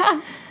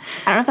 Yeah. I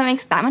don't know if that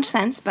makes that much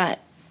sense, but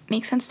it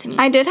makes sense to me.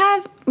 I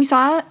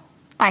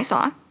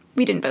saw,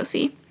 we didn't both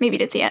see, maybe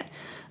did see it.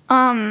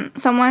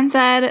 Someone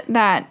said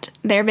that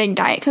they're a big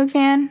Diet Coke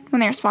fan when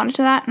they responded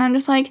to that, and I'm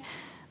just like,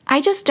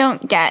 I just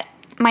don't get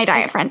my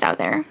diet friends out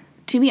there.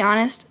 To be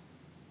honest,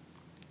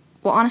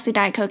 well, honestly,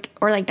 Diet Coke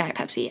or, like, Diet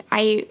Pepsi,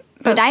 the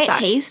Both diet suck.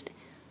 taste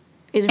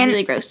is And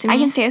really gross to me. I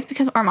can say this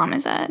because our mom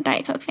is a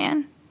Diet Coke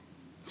fan.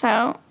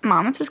 So,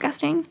 Mom, it's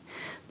disgusting.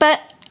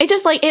 But it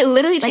just, like, it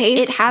literally Like,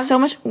 tastes it has- so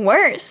much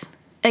worse.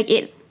 Like,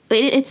 it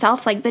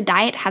itself, like, the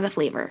diet has a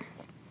flavor.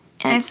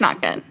 And it's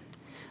not good.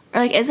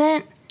 Or, like,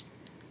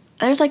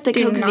 there's, like, the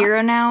Do Coke not-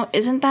 Zero now.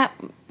 Isn't that,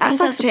 what is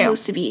that sucks, too.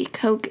 supposed to be?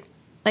 Coke,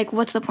 like,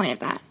 what's the point of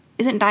that?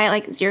 Isn't Diet,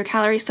 like, 0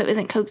 calories, so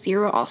isn't Coke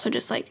Zero also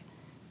just, like,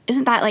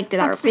 isn't that, like, did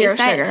that That's replace 0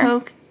 Diet sugar.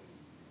 Coke?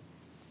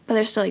 But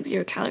there's still, like,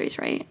 0 calories,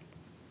 right?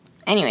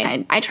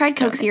 Anyways, I tried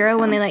don't Coke think Zero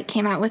when so. they, like,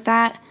 came out with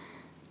that.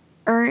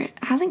 Or,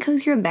 hasn't Coke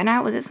Zero been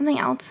out? Was it something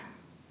else?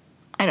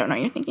 I don't know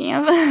what you're thinking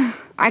of.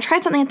 I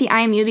tried something at the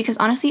IMU because,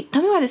 honestly,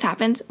 tell me why this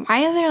happens.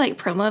 Why are there, like,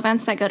 promo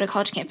events that go to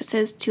college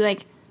campuses to,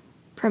 like,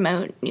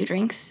 promote new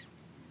drinks?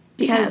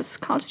 because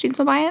college students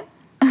will buy it.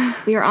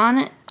 We were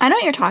on I know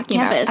what you're talking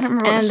campus, about. I don't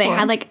remember what and it's they for.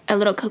 had, like, a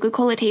little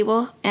Coca-Cola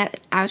table. And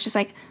I was just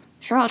like,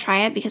 sure, I'll try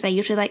it because I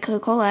usually like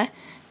Coca-Cola.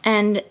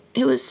 And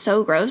it was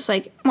so gross.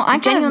 Like, Well, I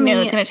kind of knew it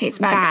was genuinely going to taste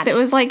bad. 'Cause it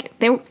was like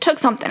they took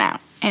something out.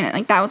 And,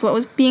 like, that was what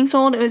was being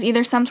sold. It was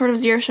either some sort of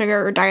 0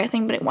 sugar or diet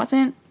thing, but it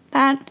wasn't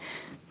that.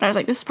 But I was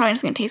like, this is probably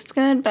just going to taste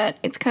good, but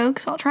it's Coke,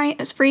 so I'll try it.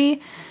 It's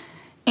free.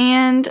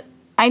 And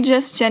I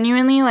just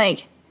genuinely,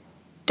 like,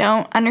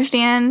 don't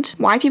understand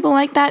why people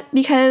like that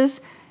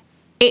because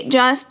it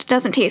just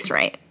doesn't taste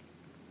right.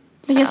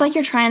 Because, like,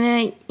 you're trying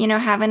to, you know,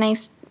 have a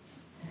nice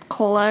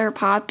cola or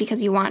pop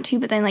because you want to,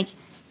 but then, like,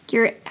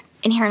 you're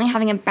inherently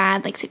having a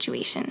bad, like,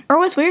 situation. Or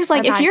what's weird is,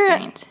 like,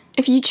 experience.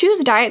 if you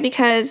choose diet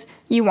because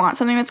you want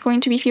something that's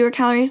going to be fewer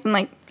calories, then,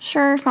 like,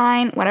 sure,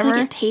 fine, whatever.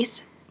 Like, it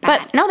tastes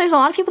bad. But, no, there's a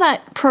lot of people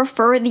that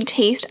prefer the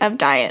taste of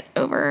diet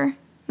over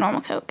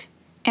normal Coke.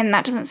 And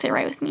that doesn't sit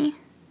right with me.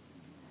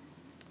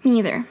 Me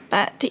either.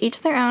 But to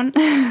each their own.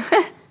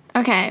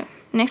 Okay,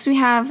 next we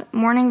have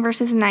morning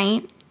versus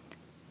night.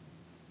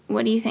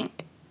 What do you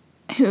think?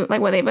 Who,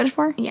 like, what they voted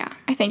for? Yeah.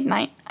 I think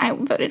night. I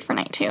voted for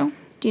night, too.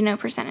 Do you know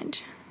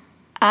percentage?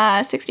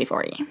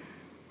 60-40.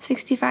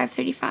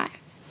 65-35.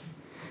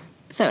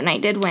 So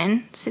night did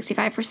win,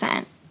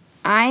 65%.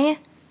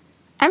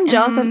 I'm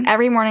jealous of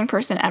every morning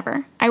person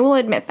ever. I will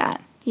admit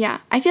that. Yeah.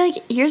 I feel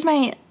like, here's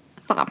my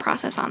thought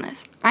process on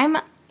this. I'm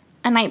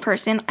a night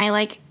person. I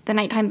like the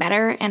nighttime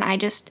better, and I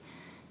just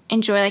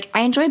enjoy, like,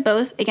 I enjoy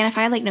both. Again, if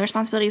I had, like, no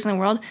responsibilities in the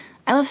world,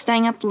 I love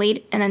staying up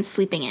late and then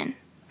sleeping in.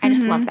 I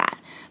just love that.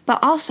 But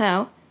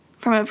also,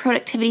 from a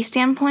productivity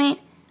standpoint,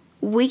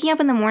 waking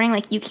up in the morning,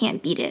 like, you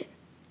can't beat it.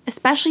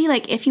 Especially,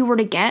 like, if you were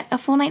to get a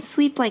full night's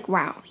sleep, like,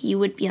 wow, you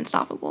would be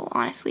unstoppable,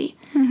 honestly.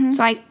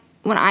 So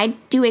when I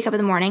do wake up in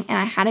the morning and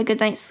I had a good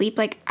night's sleep,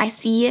 like, I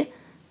see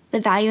the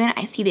value in it,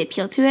 I see the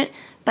appeal to it,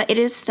 but it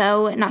is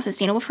so not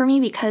sustainable for me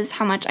because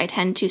how much I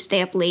tend to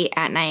stay up late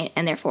at night,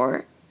 and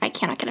therefore I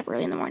cannot get up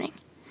early in the morning.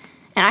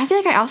 And I feel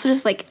like I also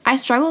just, like, I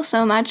struggle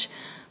so much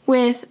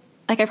with,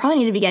 like, I probably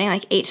need to be getting,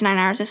 like, 8 to 9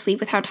 hours of sleep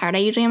with how tired I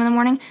usually am in the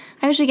morning.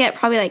 I usually get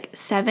probably, like,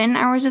 7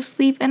 hours of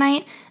sleep a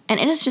night, and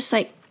it is just,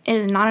 like, it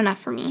is not enough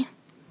for me.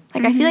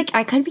 Like, I feel like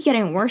I could be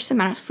getting worse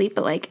amount of sleep,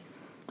 but, like,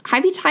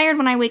 I'd be tired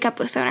when I wake up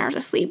with 7 hours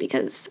of sleep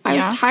because I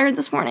was tired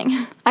this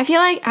morning. I feel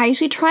like I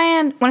usually try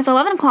and, when it's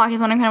 11 o'clock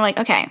is when I'm kind of like,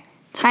 okay,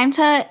 time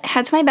to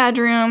head to my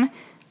bedroom,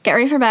 get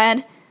ready for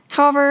bed.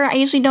 However, I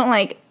usually don't,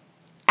 like,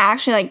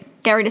 actually,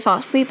 like, get ready to fall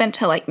asleep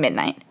until, like,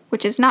 midnight,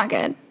 which is not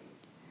good.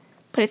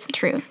 But it's the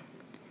truth.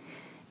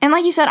 And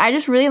like you said, I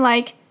just really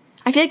like,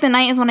 I feel like the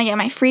night is when I get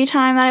my free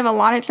time that I've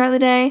allotted throughout the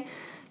day.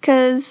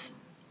 Because,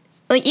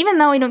 like, even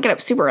though we don't get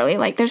up super early,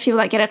 like, there's people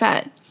that get up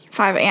at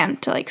 5 a.m.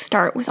 to, like,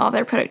 start with all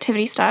their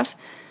productivity stuff.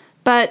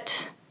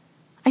 But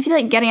I feel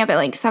like getting up at,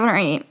 like, 7 or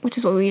 8, which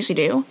is what we usually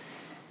do,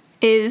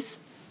 is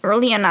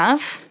early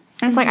enough.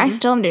 And it's like, I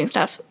still am doing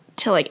stuff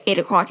till, like, 8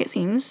 o'clock, it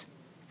seems.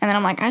 And then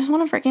I'm like, I just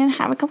want to freaking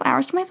have a couple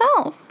hours to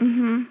myself.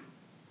 And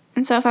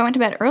so if I went to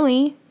bed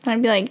early, then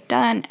I'd be, like,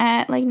 done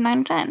at, like, 9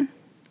 or 10.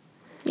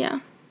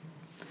 Yeah.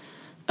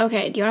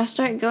 Okay, do you want to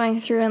start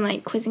going through and,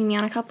 like, quizzing me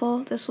on a couple?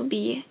 This will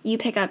be, you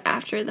pick up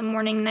after the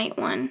morning night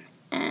one,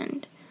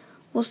 and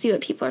we'll see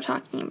what people are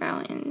talking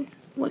about and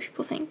what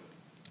people think.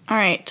 All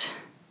right.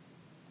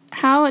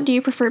 How do you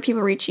prefer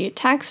people reach you,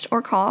 text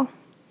or call?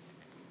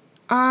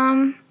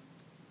 I'm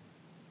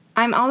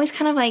always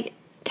kind of, like,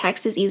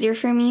 text is easier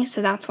for me,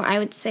 so that's what I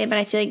would say, but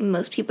I feel like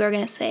most people are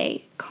going to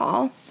say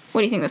call.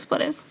 What do you think the split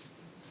is?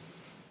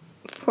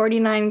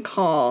 49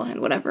 call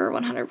and whatever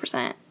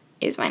 100%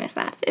 is minus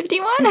that.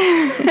 51?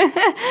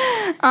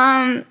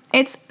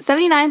 It's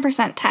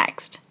 79%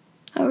 text.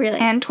 Oh, really?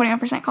 And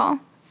 21% call.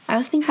 I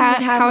was thinking you'd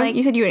have, like...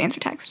 You said you would answer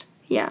text.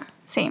 Yeah.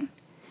 Same.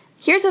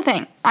 Here's the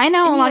thing. I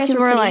know a lot of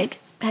people are like...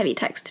 heavy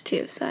text,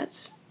 too, so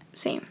that's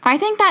same. I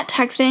think that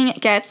texting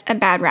gets a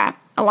bad rap.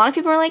 A lot of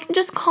people are like,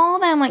 just call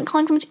them. Like,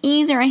 calling's so much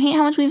easier. I hate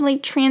how much we've,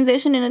 like,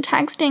 transitioned into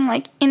texting,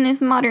 like, in this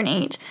modern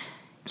age.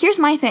 Here's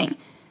my thing.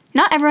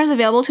 Not everyone's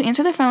available to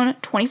answer their phone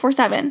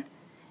 24/7.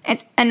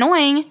 It's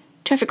annoying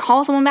to have to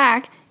call someone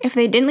back if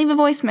they didn't leave a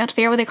voicemail to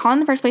figure out what they called in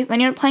the first place. Then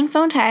you end up playing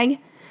phone tag.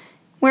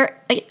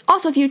 Where, like,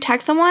 also, if you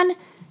text someone,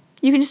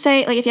 you can just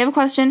say, like, if you have a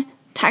question,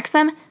 text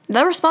them.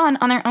 They'll respond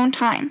on their own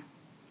time.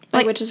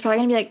 Like, which is probably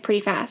going to be, like,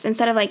 pretty fast.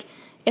 Instead of, like,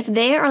 if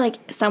they are, like,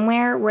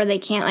 somewhere where they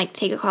can't, like,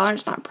 take a call or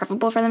it's not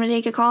preferable for them to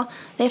take a call,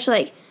 they have to,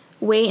 like,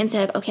 wait and say,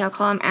 like, okay, I'll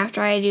call them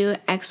after I do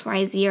X,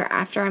 Y, Z, or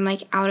after I'm,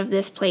 like, out of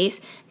this place.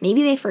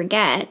 Maybe they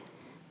forget.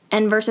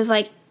 And versus,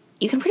 like,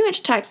 you can pretty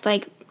much text,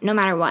 like, no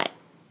matter what.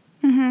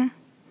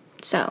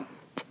 So.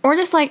 Or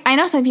just, like, I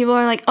know some people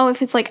are like, oh,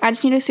 if it's, like, I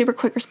just need a super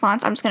quick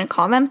response, I'm just going to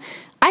call them.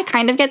 I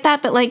kind of get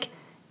that, but, like,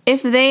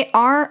 if they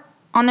are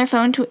on their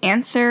phone to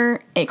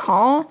answer a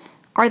call,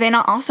 are they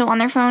not also on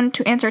their phone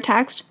to answer a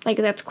text? Like,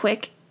 that's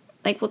quick.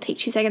 Like, will take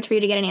 2 seconds for you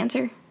to get an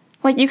answer.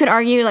 Like, you could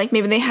argue, like,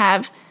 maybe they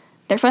have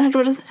their phone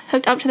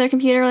hooked up to their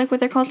computer, like, with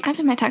their calls. I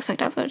have my text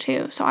hooked up, though,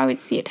 too, so I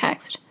would see a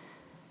text.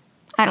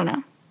 I don't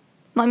know.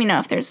 Let me know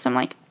if there's some,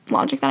 like,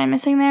 logic that I'm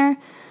missing there.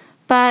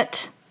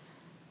 But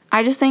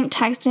I just think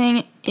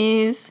texting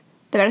is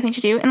the better thing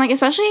to do. And, like,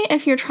 especially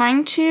if you're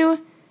trying to...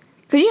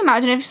 Could you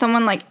imagine if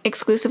someone, like,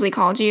 exclusively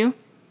called you?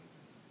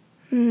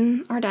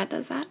 Our dad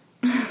does that.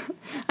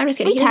 I'm just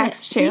kidding. We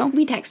text, too.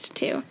 We text,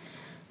 too.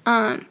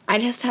 I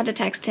just had to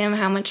text him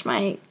how much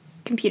my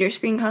computer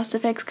screen cost to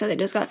fix because it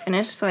just got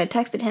finished. So I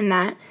texted him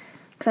that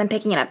because I'm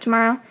picking it up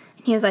tomorrow.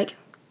 And he was like,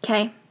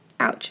 okay,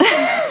 ouch.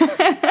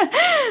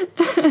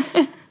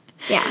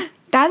 Yeah.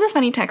 dad's a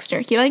funny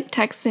texter. He like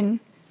texts in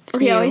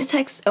He always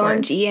texts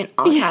OMG in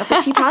all caps.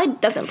 But she probably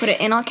doesn't put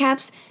it in all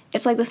caps.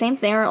 It's like the same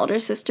thing. Our older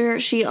sister,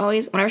 she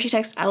always, whenever she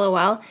texts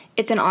LOL,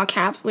 it's in all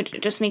caps, which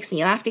just makes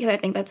me laugh because I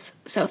think that's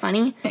so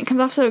funny. It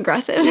comes off so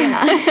aggressive.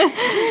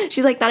 Yeah.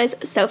 She's like, that is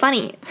so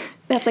funny.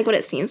 That's like what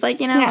it seems like,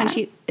 you know? Yeah. When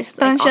she, it's like,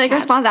 But then she like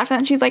caps. responds after that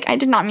and she's like, I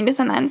did not mean to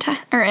send that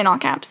in all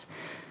caps.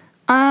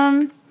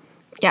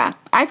 Yeah,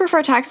 I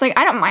prefer text. Like,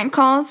 I don't mind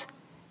calls.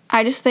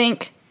 I just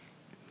think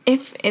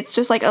if it's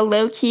just like a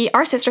low key,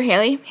 our sister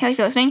Haley, if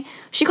you're listening,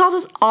 she calls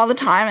us all the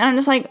time, and I'm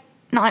just like,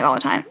 not like all the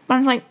time, but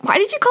I'm just like, why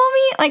did you call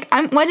me?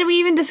 Like, what did we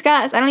even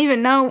discuss? I don't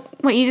even know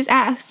what you just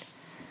asked.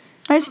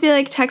 I just feel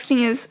like texting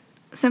is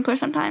simpler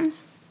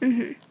sometimes.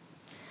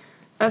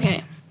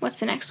 Okay,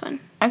 what's the next one?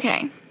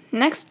 Okay,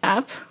 next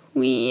up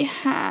we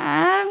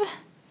have.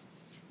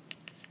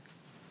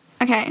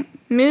 Okay,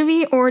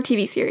 movie or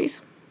TV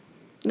series?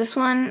 This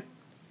one,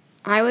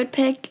 I would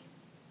pick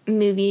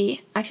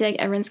movie. I feel like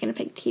everyone's going to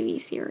pick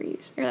TV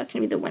series, or that's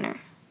going to be the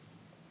winner.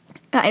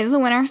 That is the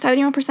winner.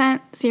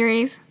 71%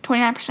 series,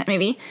 29%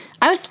 movie.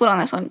 I was split on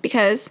this one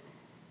because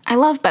I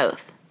love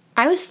both.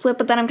 I was split,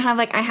 but then I'm kind of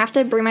like, I have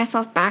to bring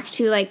myself back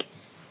to, like,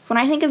 when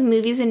I think of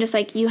movies and just,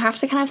 like, you have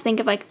to kind of think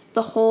of, like,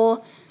 the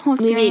whole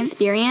movie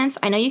experience.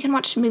 I know you can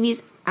watch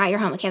movies at your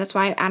home. Okay, that's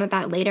why I added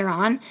that later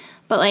on.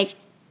 But, like,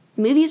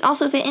 movies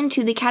also fit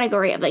into the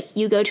category of, like,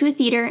 you go to a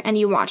theater and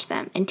you watch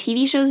them. And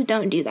TV shows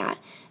don't do that.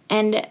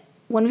 And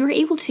when we were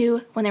able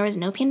to, when there was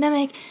no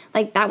pandemic,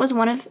 like, that was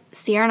one of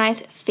Sierra and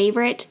I's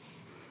favorite,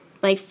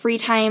 like, free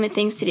time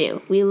things to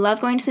do. We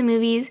love going to the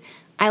movies.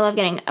 I love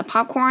getting a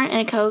popcorn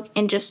and a Coke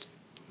and just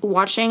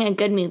watching a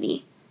good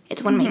movie.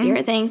 It's one of my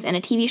favorite things, and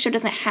a TV show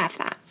doesn't have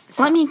that.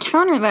 So. Let me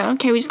counter, though.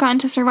 Okay, we just got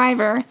into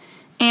Survivor,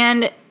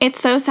 and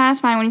it's so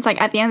satisfying when it's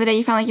like, at the end of the day,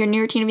 you find like your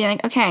new routine to be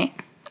like, okay,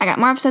 I got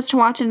more episodes to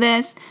watch of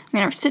this. I'm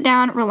going to sit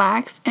down,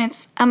 relax, and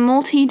it's a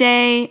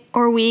multi-day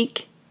or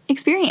week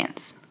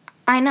experience.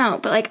 I know,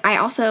 but, like, I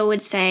also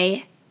would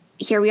say,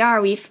 here we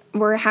are,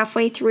 we're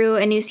halfway through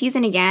a new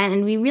season again,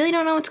 and we really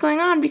don't know what's going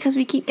on because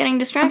we keep getting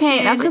distracted.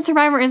 Okay, that's because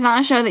Survivor is not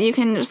a show that you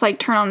can just, like,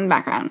 turn on in the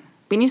background.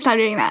 We need to stop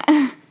doing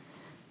that.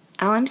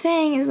 All I'm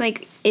saying is,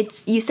 like,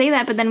 it's, you say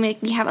that, but then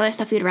we have other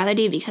stuff we'd rather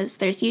do because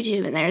there's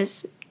YouTube and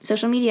there's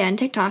social media and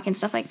TikTok and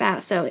stuff like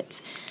that, so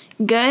it's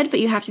good, but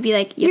you have to be,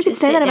 like, you have could to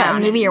say sit that about a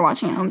down movie you're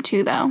watching at home,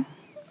 too, though.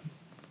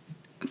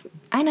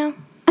 I know.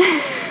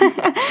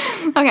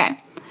 Okay.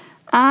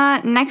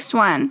 Next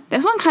one.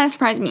 This one kind of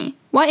surprised me.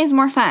 What is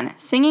more fun,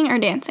 singing or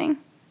dancing?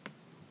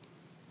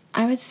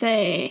 I would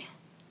say,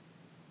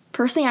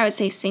 personally, I would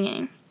say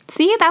singing.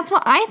 See, that's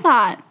what I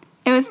thought.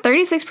 It was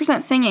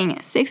 36% singing,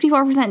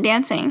 64%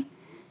 dancing.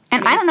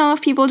 And I don't know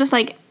if people just,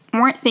 like,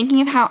 weren't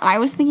thinking of how I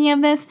was thinking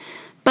of this,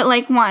 but,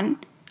 like, one,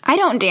 I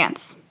don't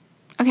dance.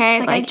 Okay?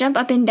 Like I jump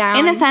up and down.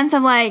 In the sense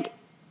of, like,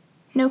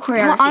 no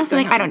choreography. well,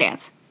 honestly, like, I don't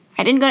dance.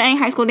 I didn't go to any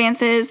high school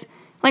dances.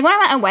 Like, when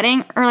I'm at a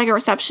wedding or, like, a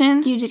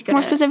reception, You did go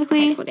more to specifically,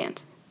 a high school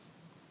dance.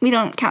 we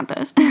don't count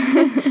those.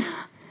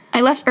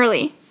 I left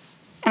early,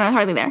 and I was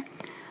hardly there.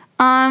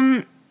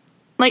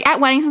 Like,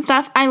 at weddings and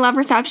stuff, I love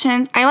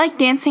receptions. I like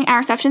dancing at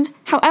receptions.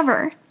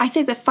 However, I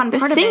think the fun the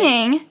part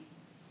singing of it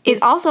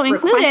is also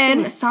requesting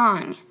included. the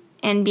song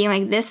and being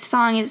like, this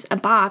song is a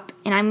bop,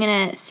 and I'm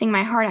gonna sing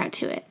my heart out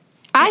to it.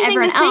 I And think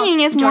the everyone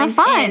singing else is more joins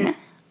fun. in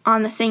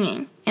on the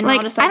singing, and we're all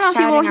Like, just, like, I don't know if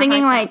people shouting were our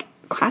thinking, hearts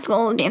like,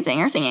 classical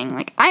dancing or singing.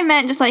 Like, I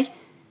meant just, like,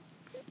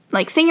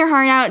 sing your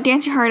heart out,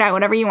 dance your heart out,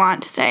 whatever you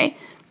want to say.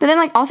 But then,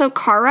 like, also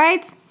car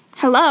rides.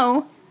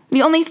 Hello.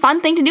 The only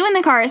fun thing to do in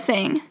the car is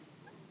sing.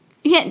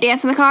 You can't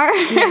dance in the car.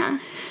 out. Yeah.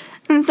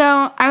 And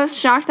so I was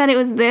shocked that it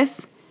was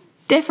this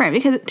different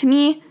because to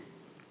me,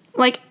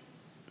 like,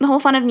 the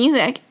whole fun of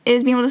music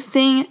is being able to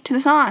sing to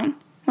the song.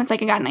 When it's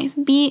like I got a nice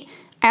beat.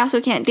 I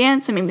also can't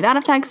dance, so maybe that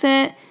affects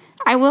it.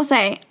 I will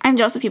say, I'm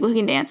jealous of people who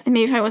can dance. And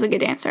maybe if I was a good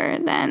dancer,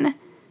 then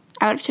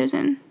I would have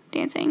chosen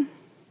dancing.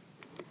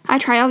 I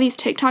try all these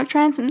TikTok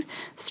trends and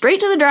straight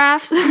to the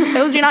drafts.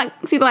 Those do not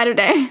see the light of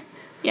day.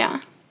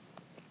 Yeah.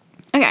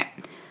 Okay.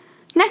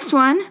 Next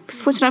one,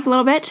 switch it up a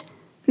little bit.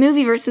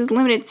 Movie versus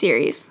limited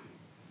series.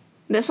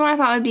 This one I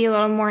thought would be a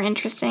little more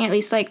interesting, at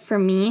least, like, for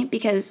me,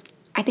 because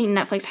I think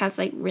Netflix has,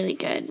 like, really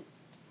good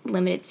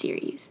limited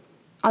series.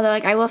 Although,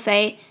 like, I will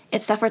say,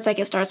 it's stuff where it's, like,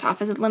 it starts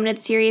off as a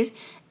limited series,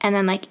 and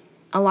then, like,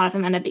 a lot of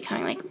them end up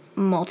becoming, like,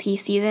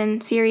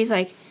 multi-season series,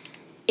 like,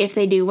 if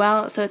they do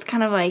well. So it's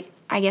kind of, like,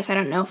 I guess I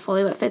don't know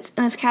fully what fits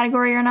in this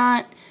category or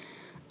not.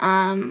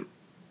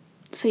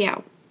 So, yeah,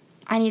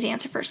 I need to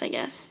answer first, I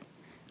guess.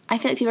 I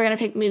feel like people are going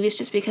to pick movies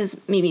just because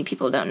maybe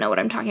people don't know what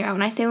I'm talking about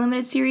when I say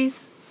limited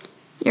series.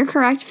 You're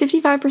correct.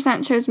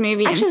 55% chose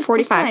movie Actually, and it was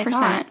closer than I 45%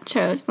 thought.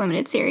 chose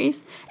limited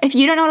series. If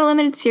you don't know what a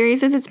limited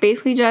series is, it's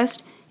basically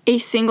just a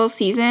single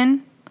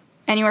season,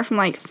 anywhere from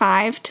like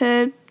 5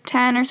 to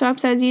 10 or so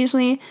episodes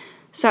usually.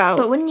 So,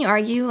 But wouldn't you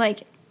argue,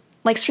 like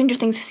Stranger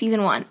Things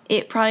season 1,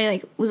 it probably,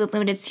 like, was a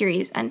limited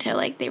series until,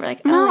 like, they were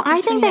like, no, like, I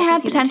let's think bring they it back had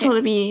to season potential 2.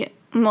 to be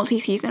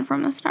multi-season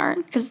from the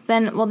start. Because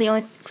then, well, the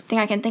only thing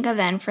I can think of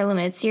then for a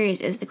limited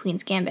series is The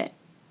Queen's Gambit.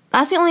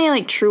 That's the only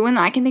like true one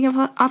that I can think of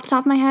off the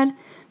top of my head.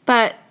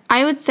 But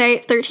I would say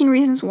 13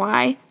 Reasons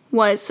Why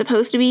was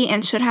supposed to be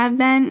and should have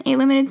been a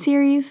limited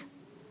series.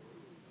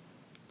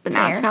 But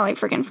now Fair. it's got like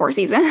freaking 4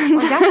 seasons. Well,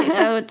 exactly.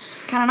 So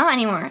it's kind of not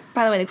anymore.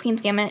 By the way, the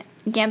Queen's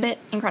Gambit,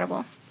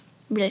 incredible.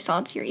 Really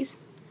solid series.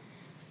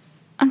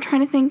 I'm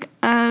trying to think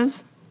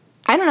of...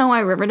 I don't know why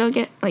Riverdale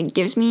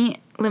gives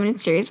me limited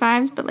series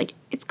vibes, but like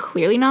it's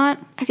clearly not.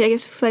 I feel like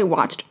it's just because I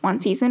watched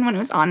one season when it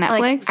was on Netflix.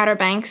 Like Outer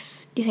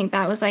Banks, do you think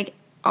that was like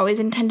always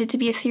intended to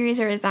be a series,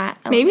 or is that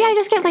maybe I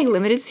just get like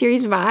limited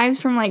series vibes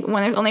from like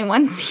when there's only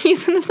one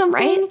season of something?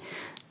 Right?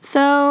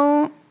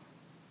 So,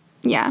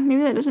 yeah,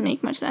 maybe that doesn't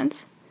make much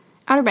sense.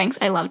 Outer Banks,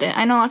 I loved it.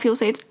 I know a lot of people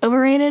say it's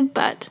overrated,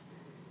 but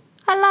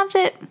I loved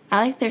it.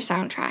 I like their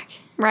soundtrack.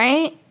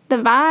 Right? The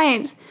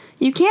vibes.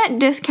 You can't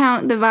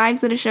discount the vibes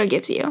that a show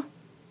gives you.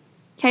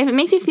 Okay, if it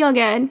makes you feel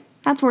good,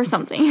 that's worth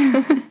something.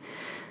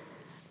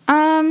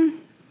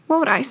 What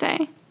would I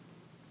say?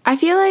 I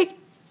feel like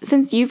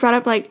since you've brought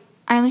up like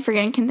I only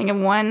can think of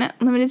one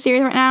limited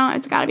series right now,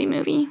 it's gotta be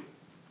movie.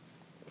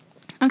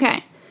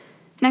 Okay,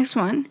 next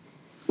one.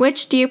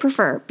 Which do you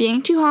prefer,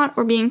 being too hot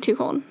or being too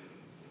cold?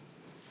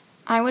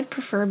 I would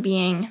prefer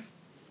being,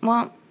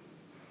 well,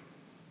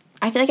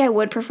 I feel like I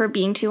would prefer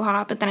being too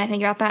hot, but then I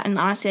think about that, and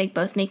honestly, like,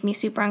 both make me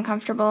super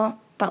uncomfortable,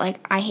 but,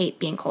 like, I hate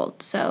being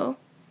cold, so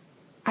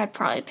I'd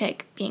probably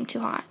pick being too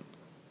hot.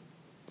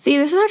 See,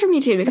 this is hard for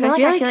me, too, because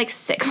I feel like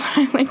sick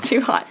when I'm, like,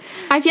 too hot.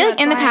 I feel like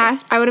in the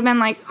past, I would have been,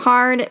 like,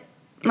 hard,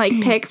 like,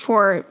 pick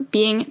for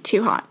being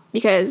too hot,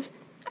 because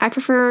I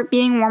prefer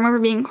being warm over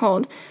being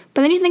cold.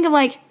 But then you think of,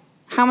 like,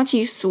 how much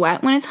you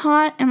sweat when it's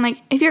hot, and, like,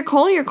 if you're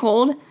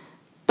cold,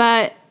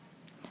 but...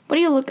 What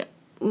do you look,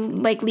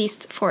 like,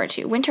 least forward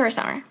to, winter or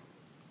summer?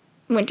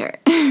 Winter.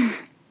 I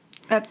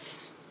feel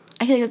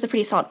like that's a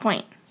pretty solid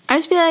point. I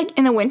just feel like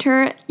in the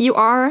winter, you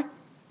are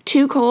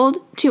too cold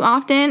too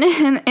often,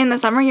 and in the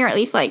summer, you're at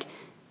least, like,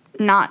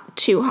 not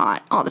too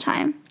hot all the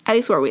time. At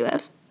least where we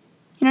live.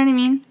 You know what I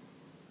mean?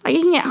 Like,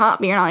 you can get hot,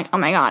 but you're not like, oh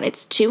my god,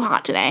 it's too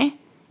hot today.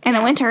 In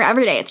the winter,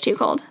 every day it's too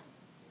cold.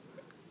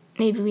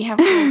 Maybe we have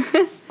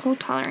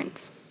cold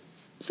tolerance.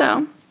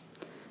 So,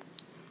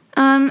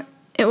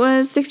 it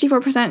was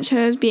 64%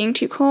 chose being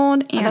too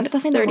cold, and that's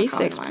definitely the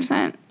more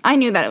common 36%. I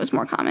knew that it was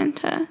more common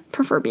to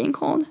prefer being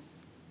cold.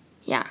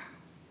 Yeah.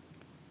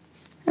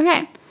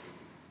 Okay.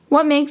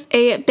 What makes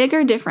a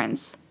bigger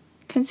difference?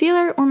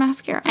 Concealer or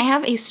mascara? I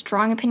have a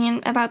strong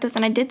opinion about this,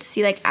 and I did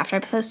see, like, after I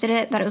posted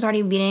it, that it was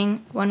already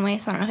leaning one way,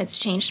 so I don't know if it's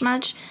changed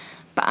much.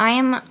 But I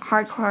am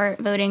hardcore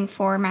voting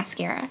for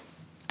mascara.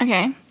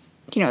 Okay.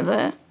 Do you know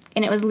the...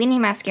 And it was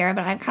leaning mascara,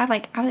 but I'm kind of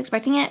like, I was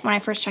expecting it when I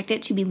first checked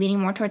it to be leaning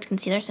more towards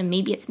concealer, so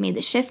maybe it's made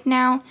the shift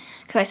now.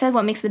 Because I said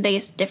what makes the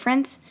biggest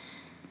difference,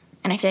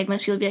 and I feel like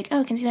most people would be like,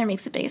 oh, concealer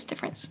makes the biggest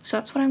difference. So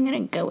that's what I'm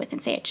going to go with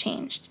and say it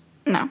changed.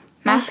 No.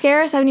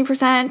 Mascara,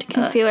 70%.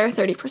 Concealer,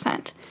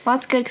 30%. Well,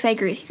 that's good because I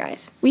agree with you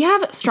guys. We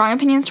have strong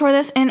opinions toward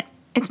this, and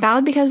it's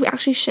valid because we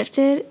actually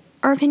shifted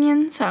our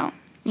opinion. So,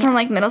 from,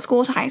 like, middle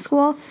school to high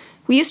school,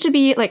 we used to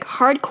be, like,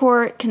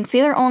 hardcore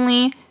concealer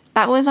only.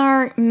 That was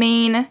our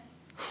main...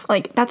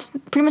 Like, that's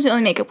pretty much the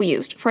only makeup we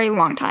used for a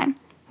long time.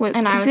 Was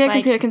and concealer, I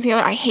was like,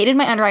 concealer. I hated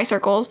my under eye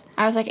circles.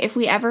 I was like, if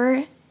we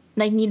ever,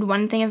 like, need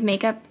one thing of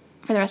makeup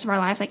for the rest of our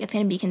lives, like, it's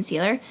going to be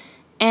concealer.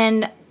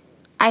 And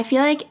I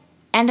feel like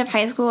end of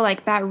high school,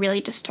 like, that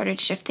really just started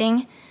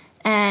shifting.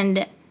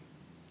 And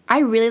I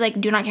really, like,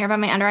 do not care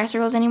about my under eye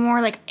circles anymore.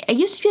 Like, it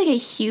used to be, like, a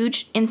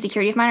huge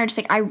insecurity of mine. Or just,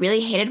 like, I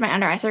really hated my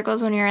under eye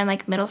circles when we were in,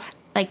 like, middle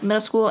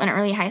school and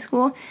early high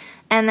school.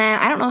 And then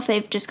I don't know if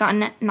they've just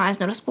gotten not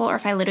as noticeable or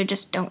if I literally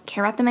just don't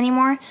care about them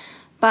anymore.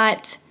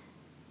 But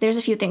there's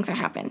a few things that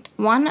happened.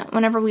 One,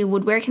 whenever we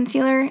would wear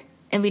concealer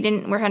and we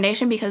didn't wear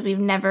foundation because we've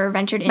never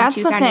ventured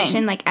into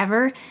foundation, like,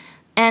 ever.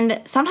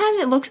 And sometimes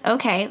it looks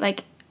okay.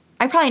 Like,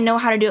 I probably know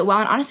how to do it well.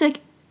 And honestly, like,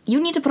 you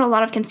need to put a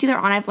lot of concealer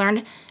on, I've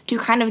learned, to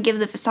kind of give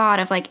the facade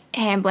of, like,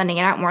 hey, I'm blending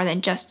it out more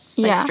than just,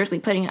 like, strictly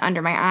putting it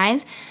under my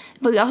eyes.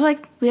 But we also,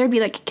 like, there'd be,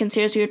 like,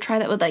 concealers we would try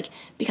that would, like,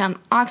 become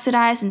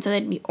oxidized, and so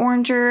they'd be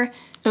oranger.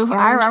 Ooh,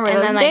 I remember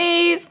those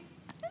days.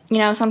 You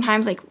know,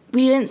 sometimes, like,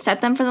 we didn't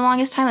set them for the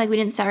longest time. Like, we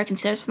didn't set our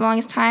concealers for the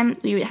longest time.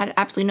 We had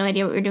absolutely no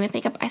idea what we were doing with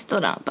makeup. I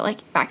still don't. But,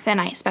 like, back then,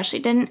 I especially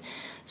didn't.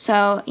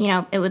 So, you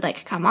know, it would,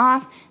 like, come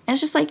off. And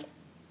it's just, like,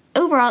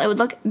 overall, it would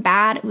look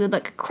bad. We would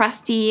look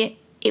crusty.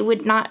 It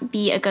would not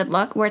be a good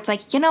look. Where it's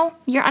like, you know,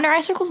 your under eye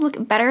circles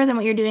look better than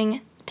what you're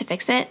doing to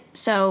fix it.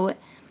 So,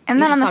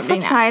 and then on the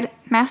flip side,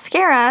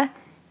 mascara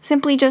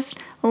simply just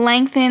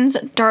lengthens,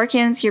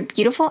 darkens your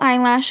beautiful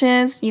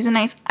eyelashes. Use a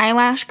nice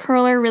eyelash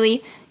curler,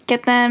 really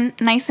get them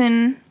nice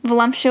and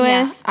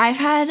voluptuous.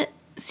 Yeah.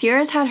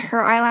 Sierra's had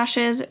her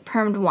eyelashes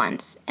permed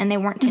once, and they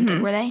weren't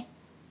tinted, were they?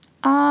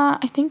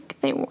 I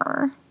think they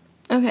were.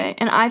 Okay,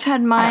 and I've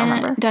had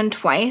mine done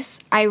twice.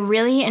 I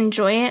really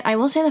enjoy it. I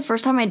will say the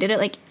first time I did it,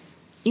 like,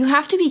 you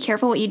have to be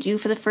careful what you do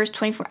for the first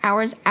 24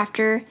 hours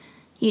after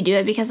you do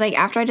it, because, like,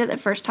 after I did it the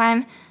first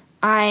time,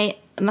 I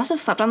must have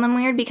slept on them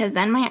weird, because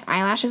then my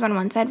eyelashes on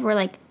one side were,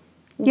 like,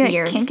 weird. You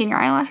had a kink in your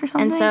eyelash or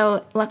something? And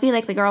so, luckily,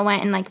 like, the girl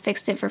went and, like,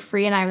 fixed it for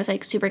free, and I was,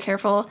 like, super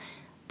careful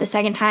the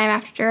second time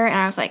after, and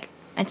I was like,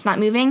 it's not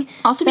moving.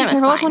 Also, So be then it was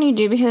careful with fine. when you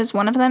do, because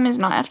one of them is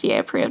not FDA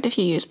approved if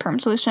you use Perm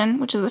Solution,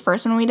 which is the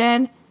first one we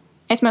did.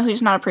 It's mostly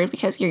just not approved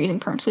because you're using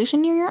Perm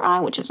Solution near your eye,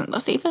 which isn't the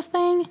safest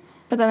thing.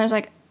 But then there's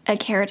like a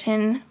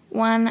keratin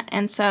one,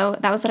 and so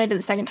that was what I did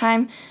the second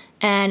time,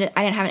 and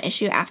I didn't have an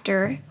issue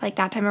after like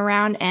that time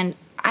around. And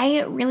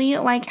I really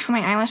like how my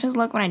eyelashes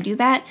look when I do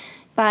that,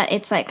 but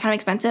it's like kind of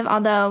expensive.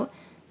 Although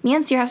me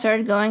and Sierra have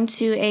started going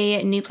to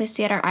a new place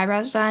to get our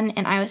eyebrows done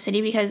in Iowa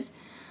City because,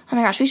 oh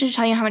my gosh, we should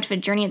tell you how much of a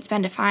journey it's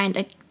been to find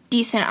a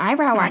decent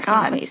eyebrow waxing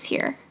place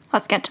here.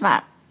 Let's get to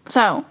that.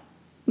 So,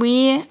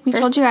 we've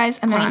told you guys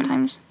a million hold on.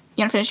 times.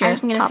 You want to finish your I'm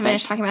just gonna topic?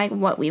 finish talking about like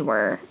what we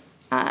were,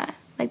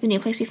 like the new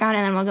place we found,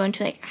 and then we'll go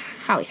into like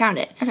how we found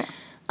it. Okay.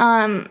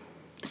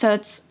 So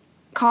it's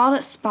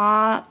called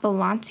Spa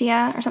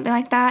Valencia or something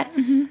like that,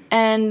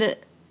 and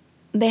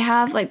they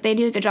have like they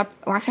do a good job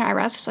waxing our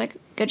eyebrows. Just like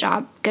good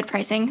job, good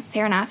pricing,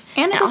 fair enough.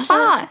 And it's a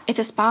spa. It's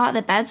a spa.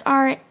 The beds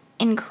are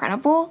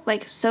incredible,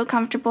 like so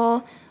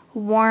comfortable,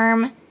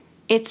 warm.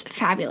 It's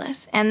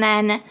fabulous. And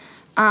then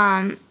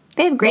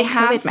They have great They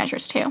have- COVID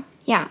measures, too.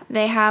 yeah,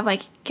 they have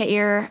like get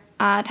your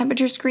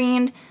temperature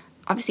screened.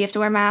 Obviously, you have to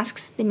wear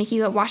masks. They make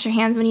you wash your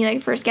hands when you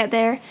like first get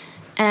there,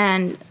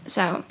 and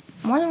so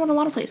more than what a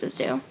lot of places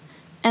do.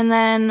 And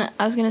then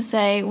I was gonna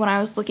say when I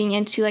was looking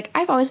into like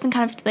I've always been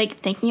kind of like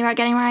thinking about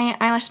getting my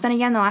eyelashes done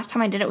again. The last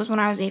time I did it was when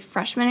I was a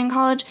freshman in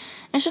college,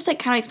 and it's just like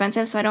kind of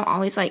expensive, so I don't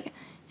always like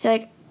feel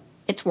like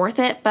it's worth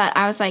it. But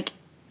I was like,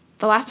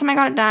 the last time I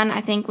got it done,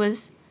 I think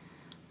was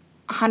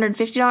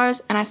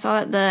 $150, and I saw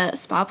that the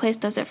spa place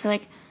does it for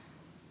like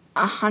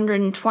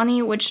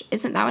 $120, which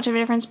isn't that much of a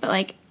difference, but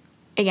like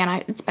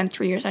again, it's been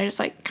 3 years. I just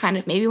like kind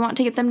of maybe want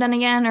to get them done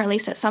again, or at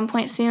least at some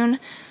point soon.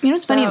 You know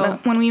what's funny, So- though?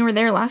 When we were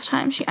there last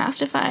time, she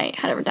asked if I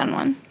had ever done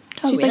one.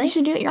 Oh, She's like, really? you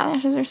should do it. Your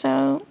eyelashes are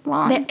so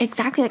long.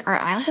 Exactly, like our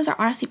eyelashes are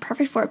honestly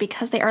perfect for it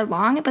because they are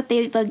long, but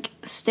they like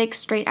stick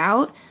straight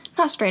out.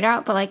 Not straight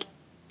out, but like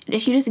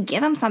if you just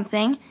give them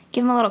something,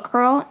 give them a little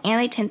curl, and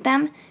they tint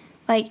them,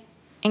 like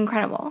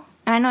incredible.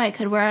 And I know I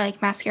could wear like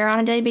mascara on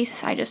a daily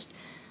basis. I just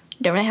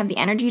don't really have the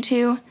energy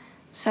to.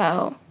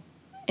 So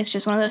it's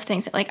just one of those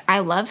things that like I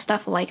love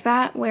stuff like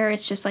that where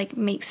it's just like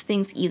makes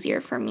things easier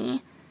for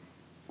me.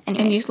 and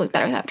you Anyways, just look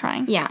better without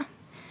trying. yeah.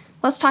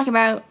 Let's talk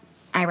about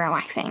eyebrow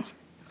waxing.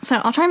 So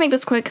I'll try and make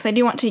this quick because I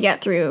do want to get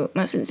through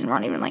most of these, and we're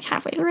not even like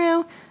halfway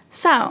through.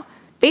 So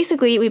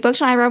basically, we booked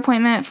an eyebrow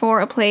appointment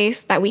for a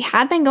place that we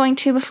had been going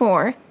to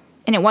before,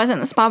 and it wasn't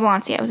the Spa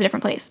Valencia. It was a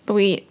different place,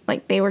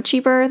 but they were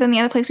cheaper than the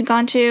other place we'd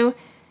gone to,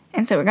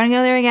 and so we're gonna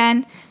go there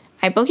again.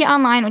 I booked it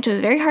online, which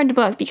was very hard to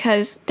book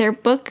because their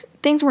book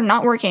things were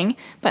not working.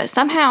 But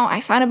somehow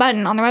I found a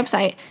button on their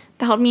website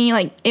that helped me.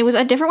 Like it was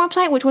a different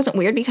website, which wasn't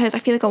weird because I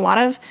feel like a lot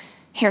of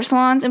hair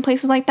salons and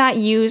places like that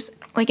use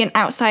like an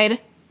outside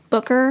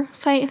booker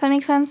site, if that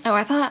makes sense. Oh,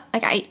 I thought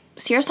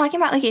Sierra's talking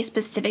about like a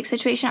specific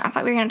situation. I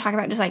thought we were gonna talk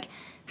about just like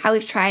how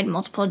we've tried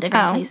multiple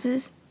different Oh.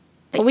 places.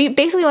 Well, we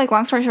basically, like,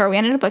 long story short, we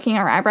ended up booking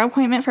our eyebrow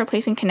appointment for a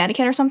place in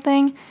Connecticut or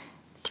something,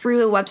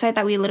 Through a website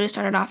that we literally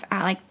started off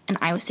at like an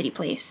Iowa City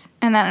place.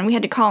 and then we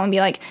had to call and be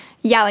like,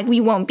 yeah, like, we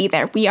won't be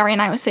there. We are in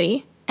Iowa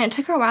City. And it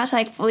took her a while to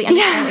like fully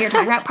understand what you were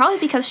talking about. Probably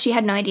because she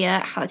had no idea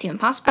how that's even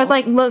possible. I was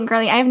like, look,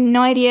 girlie, I have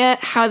no idea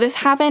how this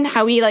happened,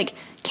 how we, like,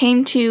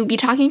 came to be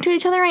talking to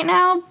each other right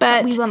now,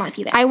 but we will not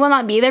be there. I will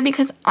not be there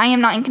because I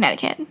am not in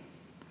Connecticut.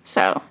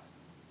 So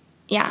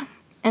yeah.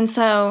 And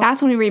so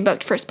that's when we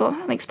rebooked for Spa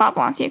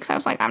Valencia, because I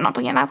was like, I'm not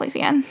booking at that place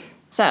again.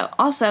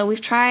 also we've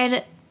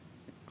tried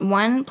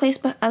one place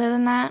but other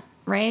than that,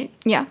 right?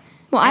 Yeah.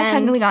 Well, I've And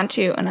technically gone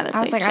to another place,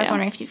 I was like, I was too.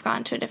 wondering if you've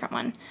gone to a different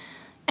one.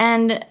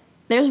 And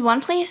there's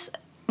one place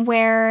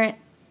where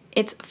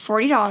it's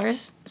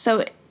 $40,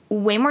 so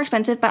way more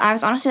expensive, but I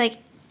was honestly like,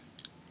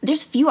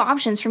 there's few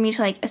options for me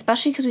to like,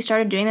 especially because we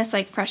started doing this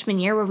like freshman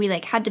year where we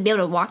like had to be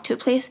able to walk to a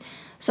place.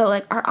 So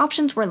like our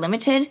options were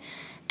limited.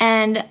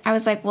 And I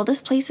was like, well,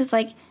 this place is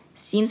like,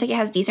 seems like it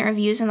has decent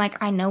reviews and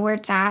like I know where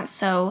it's at.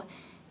 So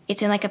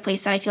it's in like a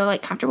place that I feel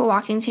like comfortable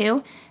walking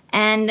to.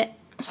 And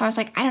so I was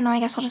like, I don't know, I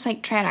guess I'll just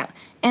like try it out.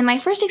 And my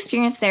first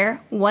experience there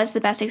was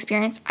the best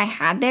experience I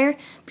had there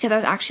because I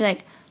was actually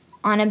like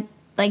on a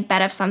like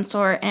bed of some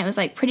sort and it was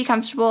like pretty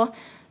comfortable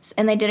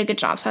and they did a good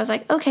job. So I was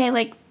like, okay,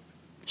 like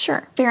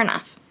Sure. fair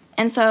enough.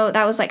 And so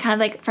that was like kind of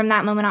like from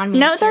that moment on. Me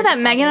Note and though Sierra that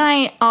Megan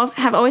decided- and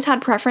I have always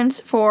had preference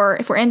for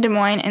if we're in Des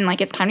Moines and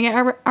like it's time to get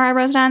our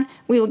eyebrows done,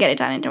 we will get it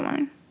done in Des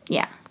Moines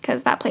yeah.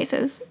 because that place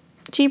is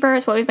cheaper.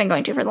 It's what we've been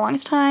going to for the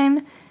longest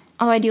time.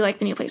 Although I do like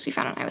the new place we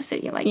found in Iowa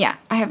City. Like Yeah.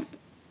 I have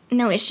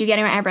no issue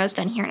getting my eyebrows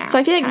done here now. So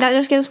I feel like Kinda. that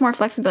just gives us more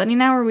flexibility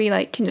now, where we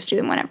like can just do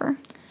them whenever,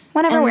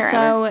 And wherever.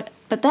 so,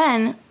 but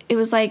then it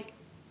was like,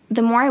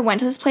 the more I went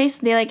to this place,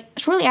 they like,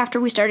 shortly after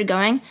we started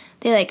going,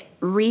 they like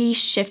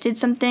reshifted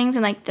some things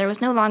and like there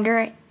was no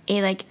longer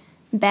a like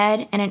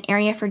bed and an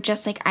area for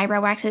just like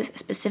eyebrow waxes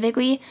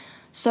specifically.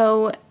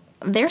 So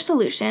their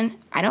solution,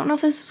 I don't know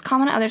if this is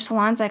common at other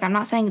salons, like I'm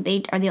not saying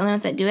they are the only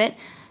ones that do it,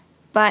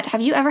 but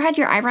have you ever had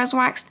your eyebrows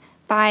waxed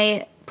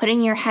by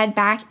putting your head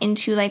back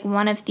into like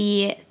one of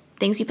the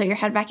things you put your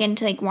head back in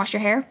to like wash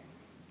your hair?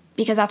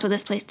 Because that's what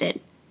this place did.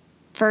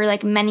 for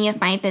like many of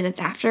my visits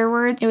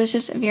afterwards. It was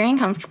just very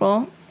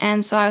uncomfortable.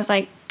 And so I was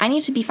like, I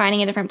need to be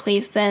finding a different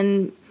place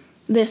than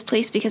this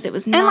place because it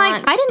was not. And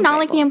like I did not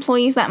like the enjoyable.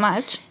 employees that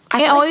much. I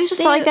I feel always like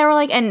just felt like they were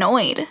like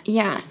annoyed.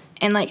 Yeah.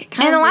 And like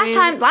kind And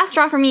of the last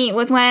straw for me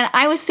was when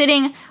I was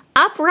sitting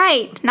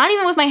upright, not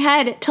even with my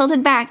head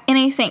tilted back in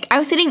a sink. I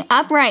was sitting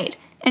upright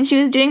and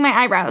she was doing my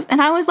eyebrows.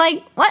 And I was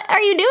like, what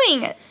are you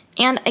doing?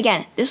 And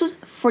again, this was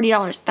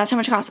 $40. That's how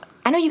much it costs.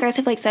 I know you guys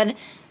have like said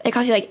it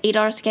costs you like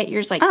 $8 to get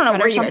yours like I don't know threaded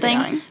where or you guys are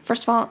something. going.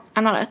 First of all,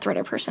 I'm not a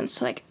threader person,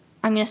 so like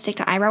I'm gonna stick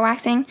to eyebrow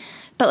waxing.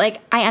 But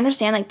like I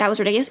understand like that was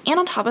ridiculous. And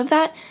on top of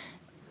that,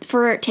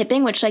 for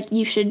tipping, which like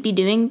you should be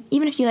doing,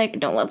 even if you like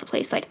don't love the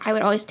place, like I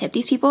would always tip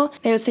these people.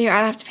 They would say you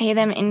either have to pay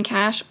them in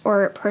cash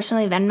or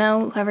personally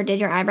Venmo whoever did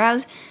your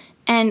eyebrows.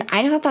 And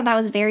I just thought that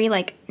was very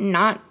like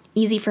not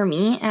easy for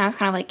me. And I was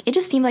kind of like, it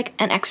just seemed like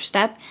an extra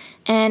step.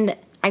 And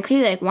I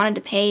clearly like wanted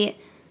to pay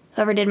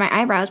whoever did my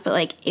eyebrows, but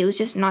like it was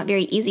just not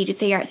very easy to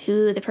figure out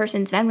who the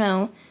person's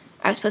Venmo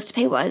I was supposed to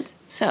pay was.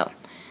 So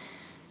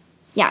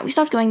yeah, we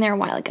stopped going there a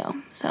while ago.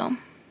 So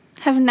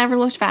Have never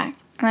looked back.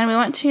 And then we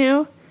went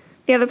to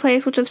the other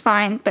place, which was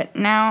fine, but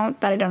now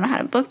that I don't know how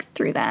to book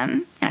through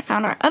them, and I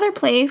found our other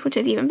place, which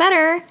is even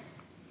better,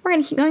 we're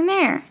gonna keep going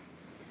there.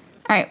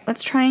 Alright,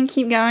 let's try and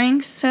keep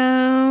going.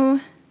 So,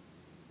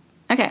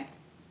 okay,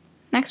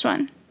 next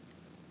one.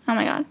 Oh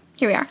my god,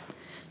 here we are.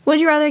 Would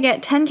you rather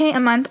get $10K a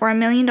month or $1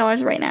 million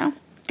right now?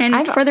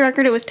 And for the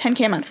record, it was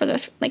 $10K a month for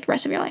the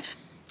rest of your life.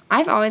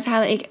 I've always had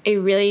like a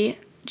really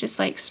just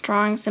like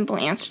strong, simple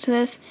answer to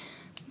this,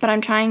 but I'm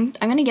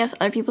gonna guess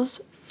other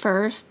people's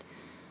first.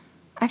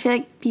 I feel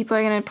like people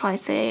are gonna probably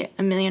say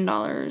 $1 million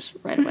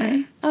right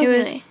away. Oh, It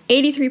was really?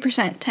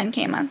 83%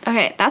 $10K a month.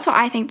 Okay, that's what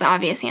I think the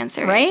obvious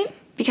answer Right? is.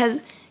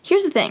 Because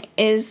here's the thing,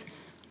 is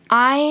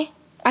I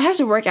have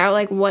to work out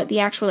like what the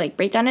actual like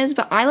breakdown is,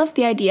 but I love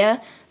the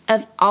idea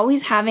of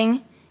always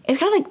having, it's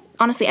kind of like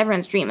honestly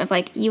everyone's dream of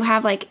like you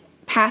have like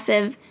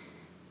passive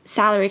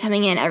salary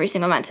coming in every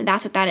single month.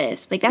 That's what that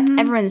is. Like that's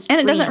everyone's dream.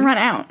 And it doesn't run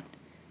out.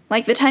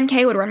 Like the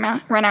 10K would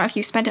run out if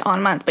you spent it on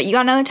a month, but you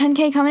got another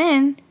 10K coming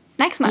in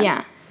next month.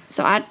 Yeah.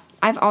 So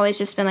I've always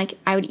just been like,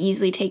 I would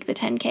easily take the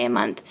 10K a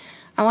month.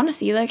 I want to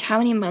see like how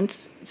many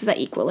months does that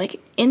equal? Like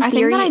in I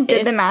theory, think that I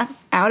did the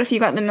math out. If you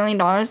got the $1 million,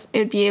 it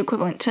would be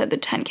equivalent to the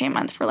 10K a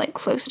month for like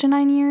close to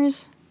 9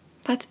 years,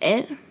 that's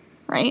it.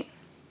 right?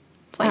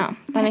 It's like, Wow,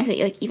 that makes it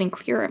like even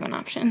clearer of an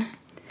option.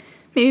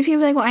 maybe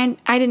people are like, well,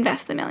 I'd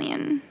invest the $1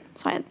 million,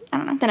 so I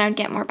don't know. Then I would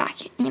get more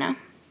back. You know.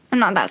 I'm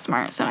not that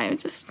smart, so I would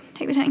just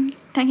take the 10K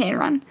and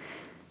run.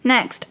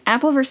 Next,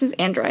 Apple versus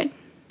Android.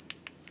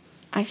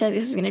 I feel like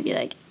this is gonna be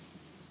like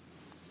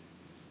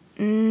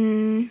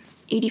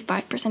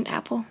 85%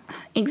 Apple.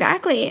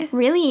 Exactly.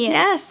 Really?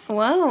 Yes.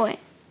 Whoa.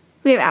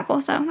 We have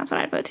Apple, so that's what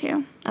I'd vote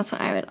too. That's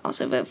what I would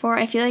also vote for.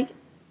 I feel like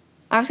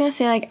I was gonna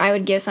say like I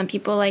would give some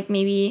people like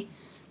maybe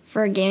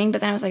for gaming,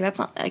 but then I was like that's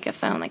not like a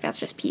phone, like that's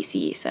just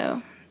PC,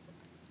 so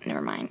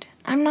never mind.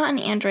 I'm not an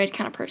Android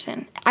kind of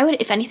person. I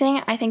would, if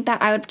anything, I think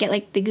that I would get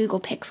like the Google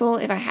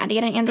Pixel if I had to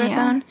get an Android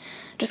phone,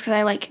 just because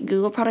I like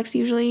Google products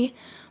usually,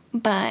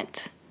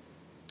 but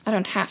I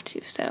don't have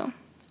to, so All I'm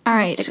gonna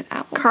right. stick with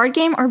Apple. Card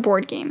game or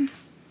board game?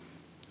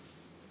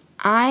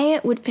 I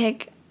would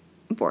pick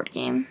board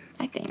game,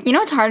 I think. You know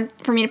what's hard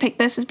for me to pick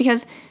this is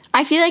because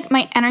I feel like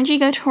my energy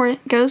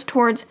goes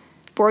towards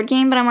board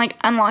game, but I'm like,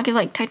 Unlock is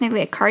like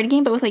technically a card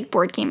game, but with like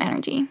board game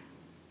energy.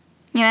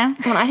 You know?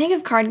 When I think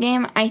of card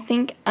game, I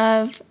think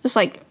of Just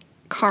like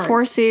cards.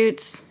 Four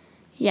Suits.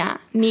 Yeah,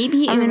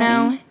 maybe I'm Uno,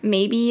 ready.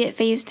 maybe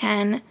Phase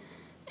 10,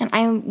 and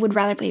I would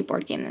rather play a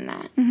board game than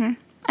that.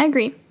 I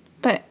agree.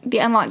 But the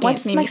Unlock games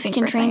What's made me think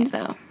Mexican for a second. Trains,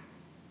 though?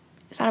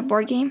 Is that a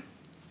board game?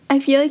 I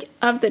feel like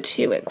of the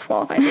two, it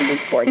qualifies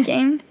as a board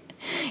game.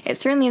 It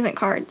certainly isn't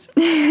cards.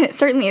 It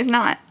certainly is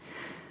not.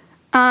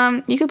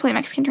 You could play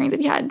Mexican Trains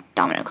if you had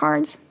domino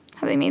cards.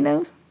 Have they made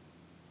those?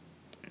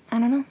 I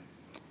don't know.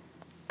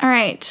 All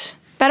right.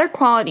 Better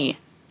quality,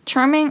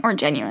 charming or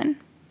genuine?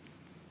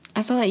 I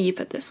saw that you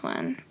put this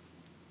one.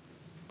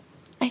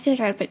 I feel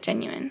like I would put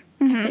genuine.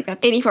 I think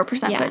that's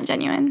 84% yeah. put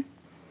genuine.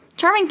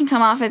 Charming can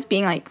come off as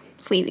being like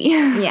sleazy.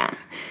 Yeah.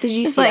 Did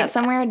you It's see like- that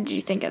somewhere, or did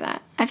you think of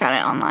that? I found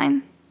it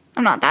online.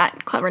 I'm not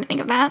that clever to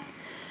think of that.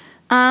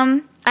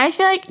 I just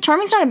feel like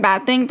charming's not a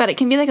bad thing, but it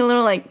can be like a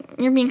little like,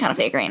 you're being kind of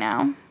fake right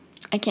now.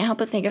 I can't help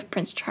but think of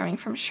Prince Charming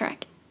from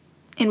Shrek.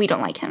 And we don't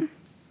like him.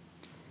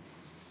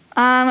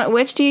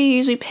 Which do you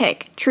usually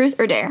pick? Truth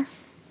or dare?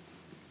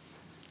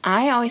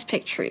 I always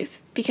pick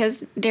truth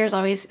because dares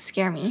always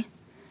scare me.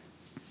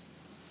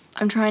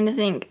 I'm trying to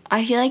think.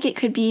 I feel like it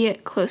could be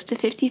close to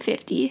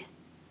 50-50.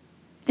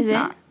 Is it?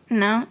 not.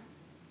 No?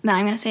 Then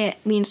I'm going to say it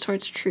leans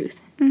towards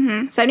truth.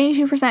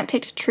 72%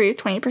 picked truth,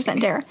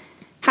 20% dare.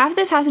 Half of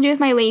this has to do with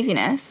my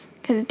laziness,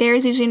 because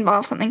dares usually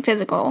involve something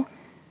physical.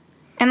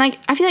 And like,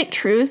 I feel like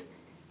truth,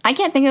 I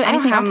can't think of I don't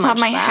anything off have the top of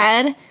much my that.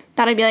 head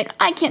that I'd be like,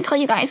 I can't tell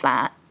you guys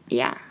that.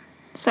 Yeah.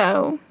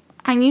 So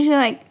I'm usually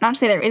like, not to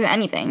say there isn't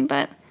anything,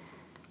 but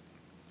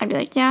I'd be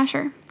like, yeah,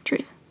 sure,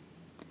 truth.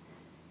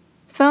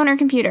 Phone or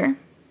computer?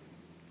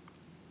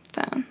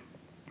 Phone.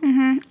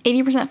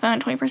 80% phone,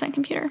 20%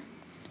 computer.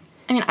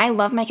 I mean, I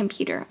love my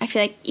computer. I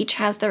feel like each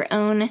has their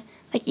own,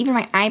 like even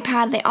my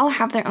iPad, they all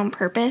have their own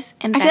purpose.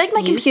 And I feel like my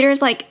use. computer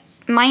is like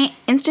my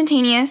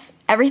instantaneous,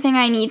 everything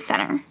I need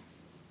center.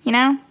 You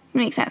know? It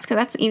makes sense because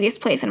that's the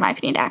easiest place, in my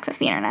opinion, to access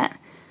the internet.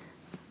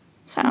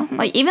 So,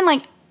 like, even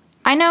like,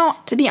 I know.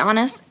 To be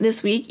honest,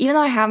 this week, even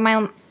though I have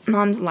my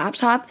mom's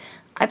laptop,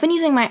 I've been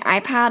using my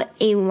iPad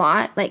a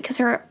lot, like, because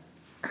her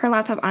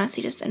laptop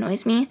honestly just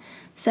annoys me.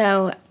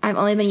 So I've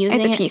only been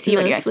using It's a PC,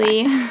 it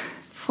mostly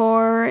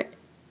for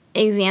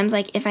exams,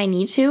 like, if I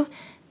need to.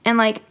 And,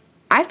 like,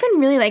 I've been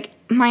really, like,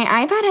 my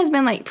iPad has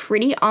been, like,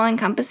 pretty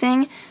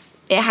all-encompassing.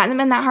 It hasn't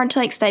been that hard to,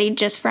 like, study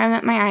just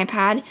from my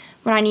iPad.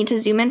 When I need to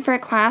zoom in for a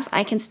class,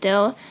 I can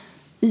still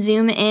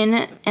zoom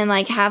in and,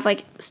 like, have,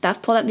 like,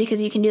 stuff pulled up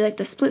because you can do, like,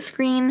 the split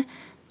screen.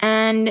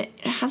 And it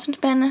hasn't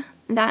been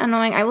that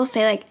annoying. I will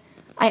say, like,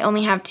 I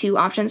only have 2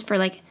 options for,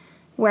 like,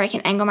 where I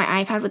can angle my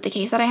iPad with the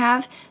case that I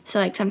have. So,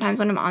 like, sometimes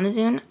when I'm on the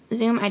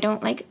Zoom, I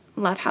don't, like,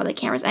 love how the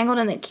camera's angled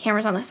and the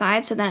camera's on the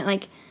side. So then,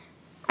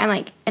 I'm,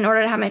 like, in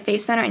order to have my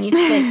face center, I need to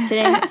be, like,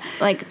 sitting,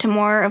 like, to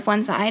more of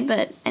one side.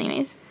 But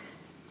anyways.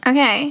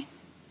 Okay.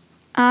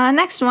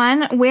 Next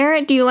one.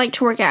 Where do you like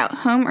to work out?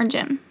 Home or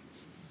gym?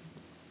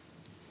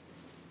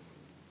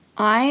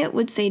 I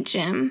would say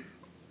gym.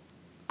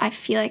 I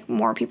feel like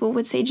more people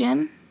would say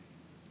gym.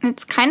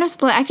 It's kind of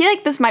split. I feel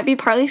like this might be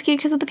partly skewed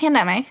because of the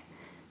pandemic,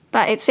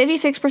 but it's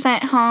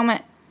 56% home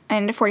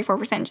and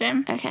 44%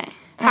 gym. Okay.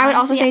 I would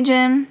also say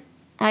gym.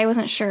 I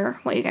wasn't sure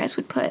what you guys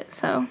would put,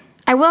 so.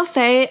 I will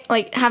say,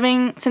 like,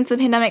 since the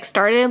pandemic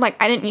started, like,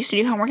 I didn't used to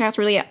do home workouts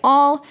really at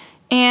all,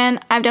 and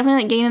I've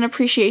definitely, like, gained an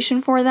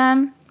appreciation for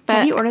them. But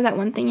have you ordered that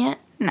one thing yet?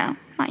 No,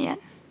 not yet.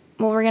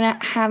 Well, we're going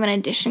to have an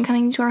addition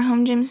coming to our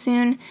home gym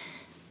soon.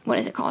 What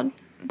is it called?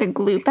 The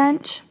Glute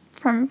Bench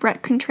from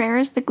Brett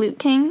Contreras, the Glute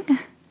King.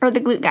 Or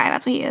the Glute Guy,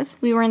 that's what he is.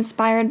 We were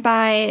inspired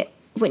by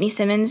Whitney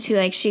Simmons, who,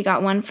 like, she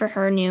got one for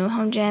her new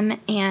home gym,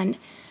 and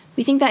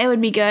we think that it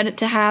would be good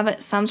to have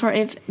some sort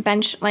of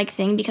bench-like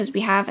thing because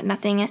we have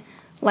nothing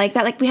like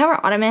that. Like, we have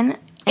our ottoman.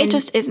 It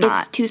just is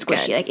not It's too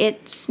squishy. good. Like,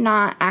 it's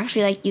not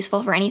actually, like,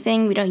 useful for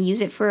anything. We don't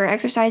use it for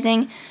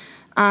exercising.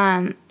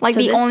 Like, so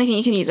the only thing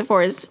you can use it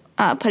for is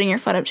putting your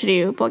foot up to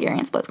do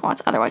Bulgarian split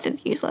squats. Otherwise,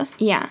 it's useless.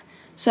 Yeah.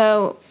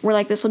 So we're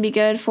like, this will be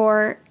good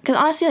for, because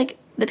honestly, like,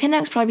 the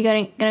pandemic's probably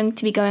going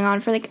to be going on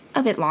for, like,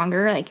 a bit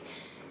longer. Like,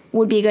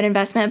 would be a good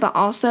investment, but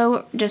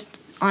also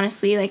just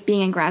honestly, like,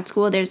 being in grad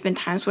school, there's been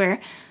times where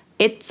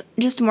it's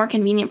just more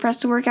convenient for us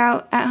to work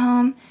out at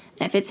home,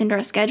 and it fits into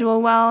our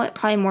schedule well,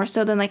 probably more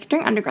so than, like,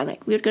 during undergrad.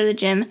 Like, we would go to the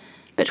gym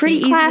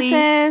Between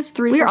classes.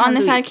 We were on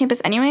this side of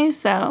campus anyways,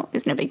 so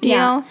it's no big deal.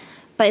 Yeah.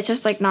 But it's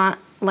just, like, not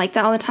like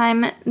that all the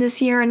time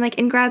this year and, like,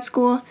 in grad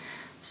school.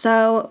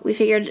 So we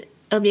figured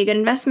it'll be a good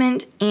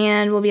investment,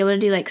 and we'll be able to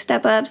do, like,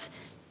 step-ups.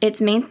 Its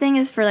main thing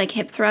is for, like,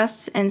 hip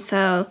thrusts, and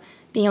so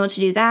being able to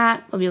do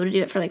that, we'll be able to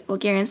do it for, like,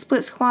 Bulgarian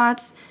split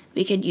squats.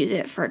 We could use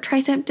it for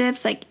tricep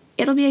dips. Like,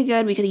 it'll be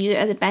we could use it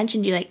as a bench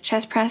and do, like,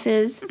 chest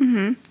presses.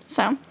 Mm-hmm.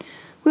 So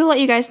we'll let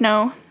you guys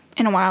know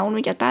in a while when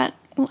we get that.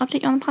 We'll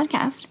update you on the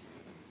podcast.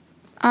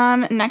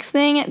 Next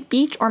thing,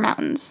 beach or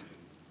mountains?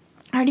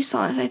 I already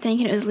saw this, I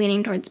think, and it was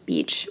leaning towards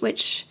beach,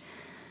 which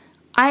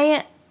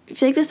I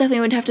feel like this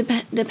definitely would have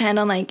to depend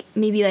on, like,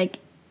 maybe, like,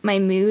 my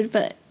mood,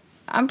 but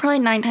I'm probably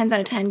 9 times out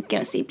of 10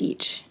 gonna say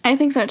beach. I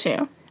think so,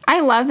 too.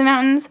 I love the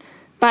mountains,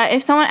 but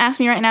if someone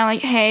asked me right now, like,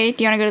 hey,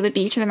 do you want to go to the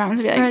beach or the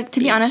mountains? I'd be like, to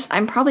be honest,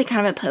 I'm probably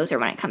kind of a poser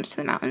when it comes to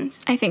the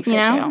mountains. I think so,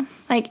 too.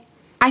 Like,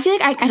 I feel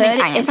like I could,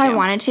 if I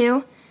wanted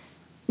to,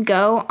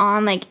 go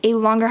on, like, a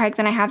longer hike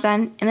than I have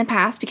done in the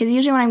past, because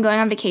usually when I'm going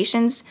on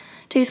vacations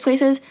to these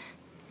places,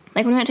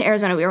 like, when we went to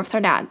Arizona, we were with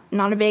our dad.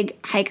 Not a big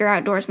hiker,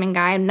 outdoorsman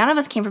guy. None of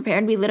us came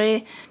prepared. We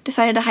literally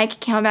decided to hike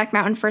Camelback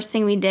Mountain first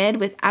thing we did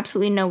with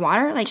absolutely no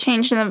water. Like,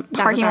 changed in the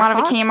parking lot of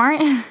a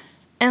Kmart.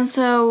 And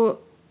so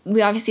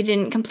we obviously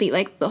didn't complete,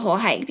 like, the whole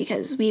hike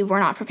because we were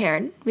not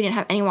prepared. We didn't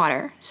have any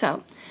water.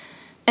 So,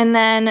 and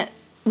then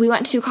we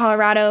went to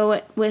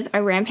Colorado with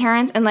our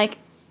grandparents, and, like,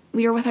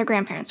 we were with our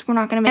grandparents. We're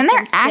not going to make them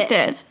And they're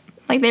active.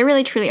 Like, they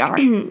really, truly are.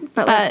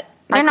 but like,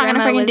 they're not going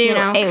to freaking do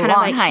a long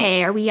like, hike.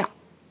 Hey, are we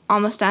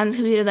almost done?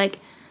 Because we did, like,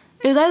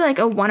 it was either, like,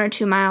 a 1 or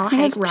 2 mile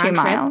hike round 2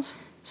 miles.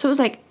 trip. So it was,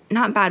 like,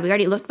 not bad. We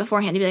already looked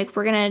beforehand to be like,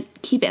 we're going to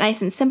keep it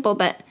nice and simple,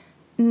 but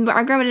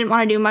our grandma didn't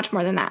want to do much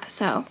more than that.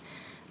 So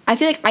I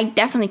feel like I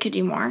definitely could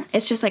do more.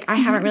 It's just, like, I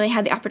haven't really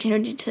had the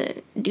opportunity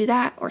to do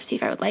that or see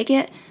if I would like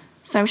it.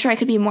 So I'm sure I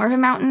could be more of a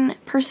mountain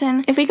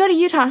person. If we go to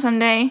Utah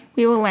someday,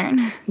 we will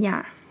learn.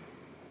 Yeah.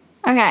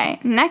 Okay,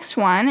 next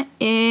one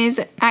is,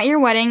 at your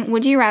wedding,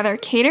 would you rather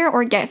cater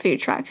or get food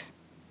trucks?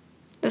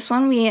 This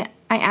one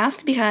I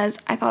asked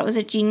because I thought it was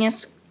a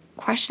genius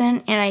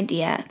question and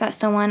idea that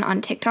someone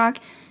on TikTok,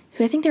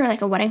 who I think they were,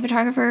 like, a wedding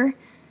photographer,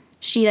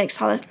 she, like,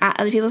 saw this at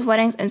other people's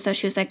weddings, and so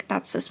she was like,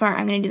 that's so smart,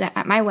 I'm going to do that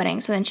at my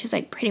wedding. So then she was,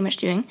 like, pretty much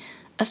doing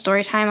a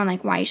story time on,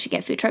 like, why you should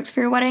get food trucks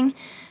for your wedding.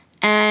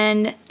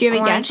 And do you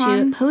have a guess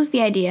to pose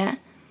the idea.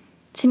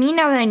 To me,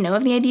 now that I know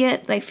of the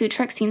idea, like, food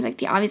trucks seems like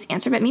the obvious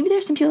answer, but maybe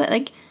there's some people that,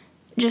 like,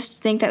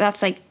 just think that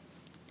that's, like,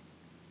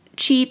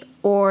 cheap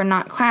or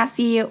not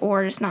classy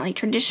or just not like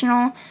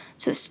traditional.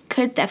 So this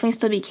could definitely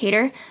still be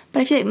cater.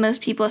 But I feel like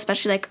most people,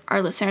 especially like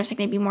our listeners, are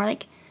going to be more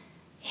like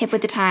hip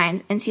with the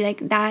times and see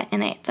like that,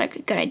 and it's like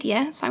a good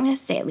idea. So I'm going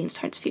to say it leans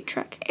towards food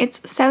truck. It's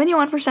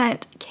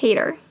 71%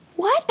 cater.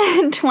 What?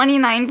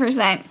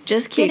 29%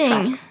 Just food kidding.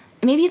 trucks.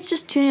 Maybe it's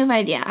just too new of an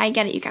idea. I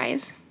get it, you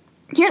guys.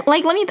 Here,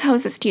 like, let me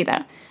pose this to you,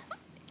 though.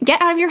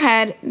 Get out of your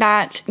head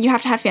that you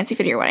have to have fancy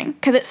food at your wedding,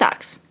 because it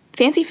sucks.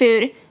 Fancy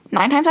food,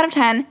 9 times out of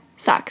 10,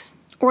 sucks.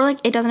 Or like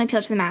it doesn't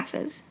appeal to the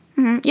masses.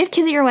 Mm-hmm. You have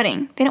kids at your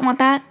wedding. They don't want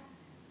that.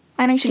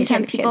 I know you shouldn't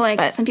Some have people kids,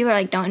 but some people are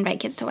like, don't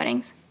invite kids to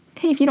weddings.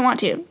 hey, if you don't want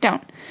to,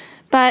 don't.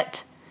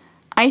 But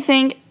I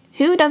think,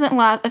 who doesn't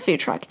love a food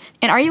truck?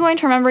 And are you going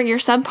to remember your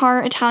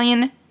subpar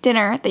Italian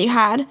dinner that you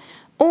had?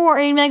 Or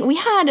are you going to be like, we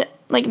had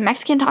like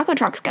Mexican taco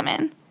trucks come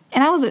in,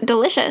 and that was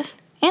delicious.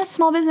 And it's a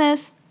small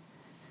business.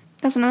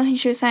 That's another thing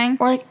she was saying.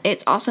 Or like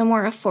it's also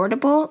more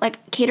affordable.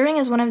 Like catering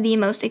is one of the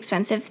most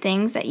expensive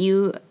things that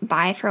you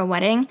buy for a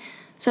wedding.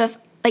 So if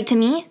like to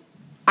me,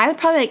 I would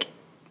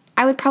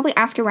probably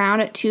ask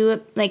around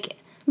to like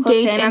close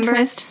Gauge family members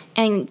interest.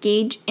 and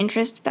gauge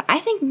interest. But I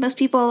think most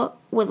people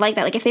would like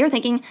that. Like if they were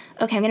thinking,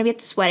 okay, I'm gonna be at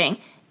this wedding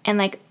and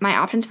like my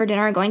options for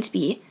dinner are going to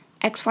be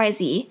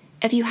XYZ.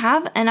 If you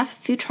have enough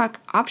food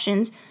truck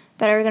options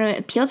that are gonna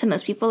appeal to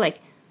most people, like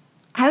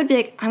I would be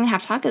like, I'm gonna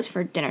have tacos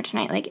for dinner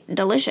tonight. Like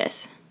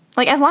delicious.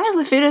 Like, as long as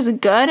the food is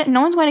good,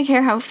 no one's going to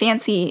care how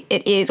fancy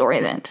it is or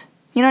isn't.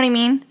 You know what I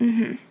mean?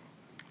 Mm-hmm. And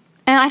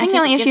I think the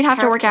only issue you'd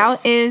have to work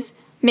out is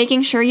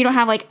making sure you don't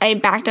have, like, a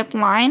backed up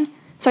line.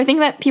 So I think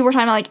that people were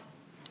talking about, like...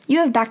 You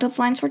have backed up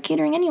lines for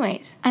catering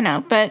anyways. I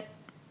know, but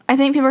I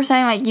think people were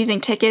saying, like,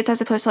 using tickets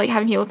as opposed to, like,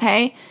 having people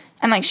pay.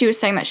 And, like, she was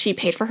saying that she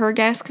paid for her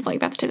guests because, like,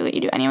 that's typically what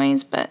you do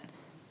anyways. But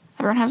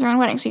everyone has their own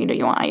wedding, so you can do what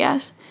you want, I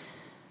guess.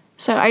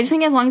 So I just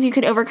think as long as you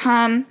could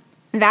overcome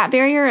that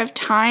barrier of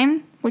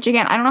time... Which,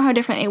 again, I don't know how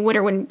different it would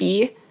or wouldn't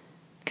be.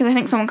 Because I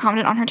think someone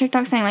commented on her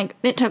TikTok saying, like,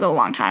 it took a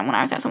long time when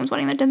I was at someone's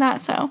wedding that did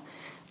that. So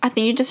I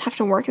think you just have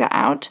to work that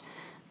out.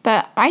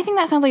 But I think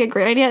that sounds like a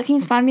great idea. It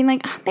seems fun being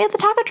like, they have the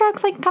taco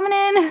trucks, like, coming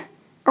in.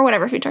 Or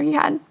whatever food truck you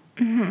had.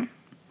 Mm-hmm.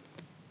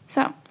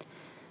 So,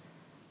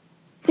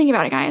 think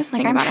about it, guys.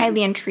 Like, I'm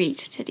highly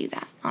intrigued to do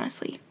that,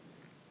 honestly.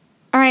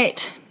 All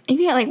right. You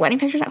can get, like, wedding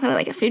pictures outside of,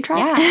 like, a food truck.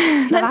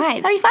 Yeah, the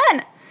vibes. That'd be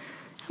fun.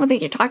 We'll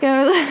take your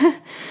tacos.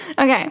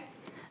 Okay.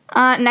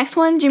 Next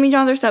one, Jimmy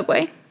John's or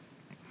Subway?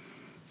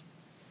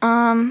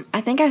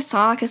 I think I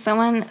saw, because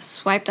someone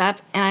swiped up,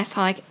 and I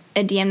saw, like,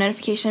 a DM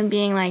notification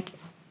being, like,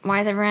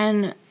 why is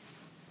everyone,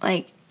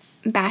 like,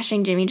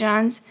 bashing Jimmy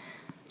John's?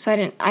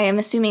 So I am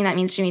assuming that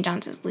means Jimmy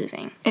John's is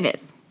losing. It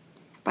is.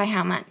 By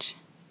how much?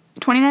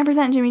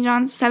 29% Jimmy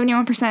John's,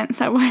 71%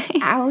 Subway.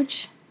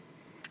 Ouch.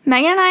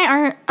 Megan and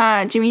I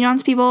are Jimmy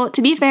John's people.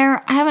 To be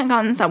fair, I haven't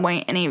gotten Subway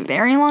in a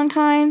very long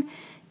time,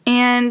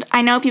 and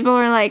I know people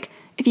are like,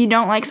 if you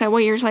don't like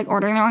Subway, you're just, like,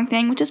 ordering the wrong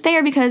thing, which is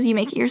fair because you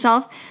make it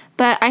yourself.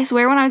 But I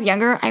swear when I was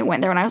younger, I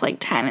went there when I was, like,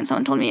 10, and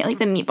someone told me, like,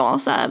 the meatball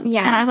sub.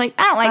 Yeah. And I was like,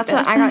 I don't like That's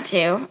this. what I got,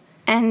 too.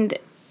 And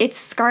it's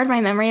scarred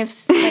my memory of,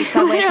 like, Subway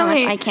so much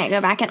Literally. I can't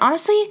go back. And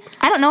honestly,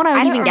 I don't know what I would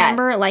I don't even get.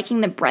 remember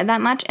liking the bread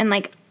that much. And,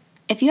 like,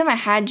 if you haven't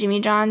had Jimmy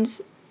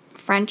John's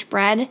French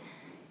bread,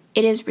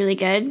 it is really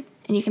good.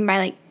 And you can buy,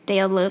 like,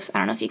 day-old loaves. I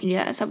don't know if you can do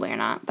that at Subway or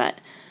not. But,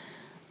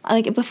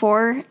 like,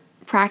 before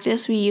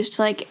practice, we used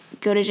to, like,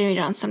 go to Jimmy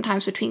John's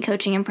sometimes between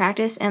coaching and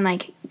practice and,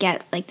 like,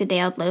 get, like, the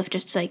day-old loaf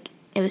just to, like,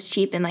 it was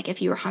cheap. And, like,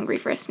 if you were hungry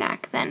for a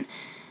snack, then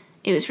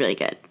it was really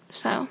good.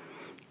 So...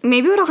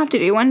 Maybe what I'll have to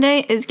do one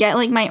day is get,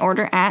 like, my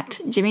order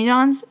at Jimmy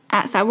John's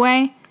at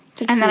Subway,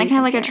 and then I can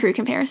have, like, a true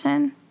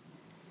comparison.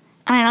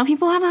 And I know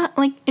people have,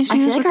 like, issues I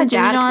feel like with our the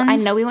Jimmy dad, 'cause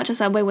John's. I know we went to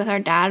Subway with our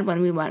dad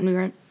when we went. We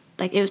were,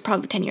 like, it was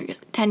probably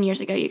 10 years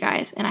ago, you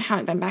guys, and I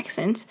haven't been back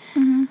since.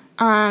 Mm-hmm.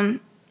 And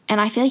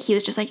I feel like he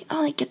was just like,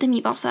 oh, like, get the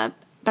meatball sub.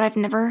 But I've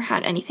never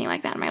had anything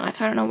like that in my life,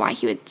 so I don't know why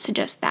he would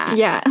suggest that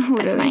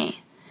as my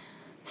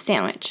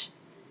sandwich.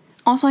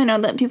 Also, I know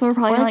that people are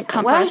probably going to, like,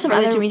 come what are for some the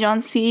other- Jimmy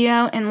John's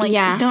CEO, and, like,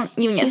 don't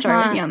even get he's started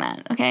with not- me on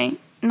that, okay?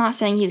 I'm not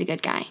saying he's a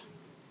good guy.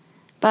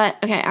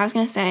 But, okay, I was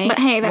going to say... But,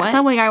 hey, that what?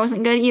 Subway guy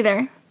wasn't good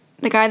either.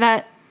 The guy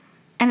that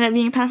ended up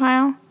being a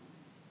pedophile.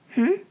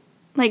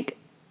 Like,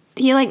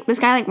 he, like, this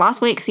guy, like,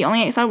 lost weight because he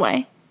only ate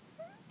Subway.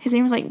 His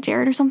name was, like,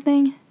 Jared or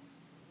something.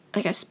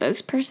 Like a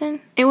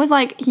spokesperson? It was,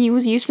 like, he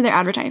was used for their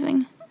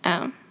advertising.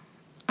 Oh.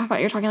 I thought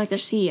you were talking like their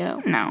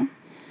CEO. No.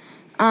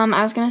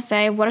 I was going to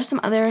say, what are some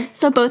other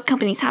So both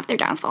companies have their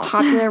downfalls.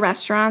 popular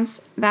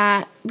restaurants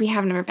that we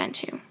have never been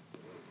to?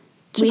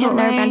 We have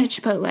never been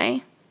to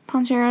Chipotle.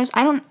 Poncheros.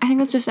 I think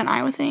that's just an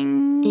Iowa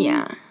thing.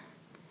 Yeah.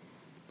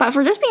 But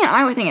for just being an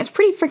Iowa thing, it's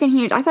pretty freaking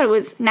huge. I thought it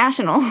was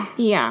national.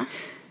 Yeah.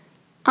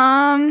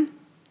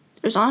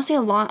 There's honestly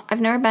a lot. I've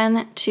never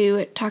been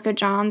to Taco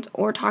John's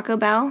or Taco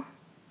Bell.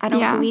 I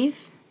don't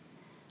believe.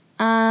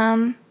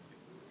 Those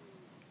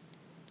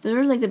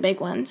are like the big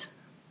ones.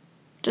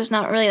 Just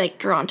not really like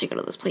drawn to go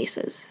to those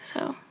places.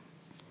 So.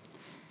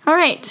 All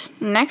right.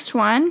 Next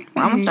one.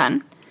 We're almost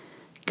done.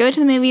 Go to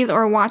the movies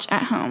or watch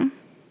at home.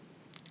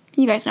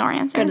 You guys know our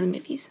answer. Go to the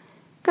movies.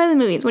 go to the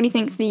movies, what do you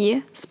think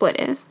the split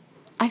is?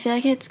 I feel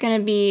like it's going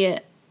to be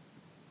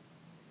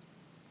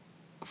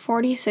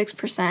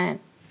 46%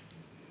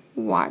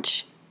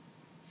 watch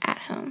at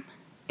home.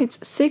 It's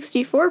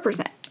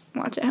 64%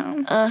 watch at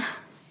home.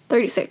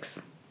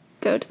 36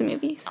 go to the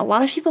movies. A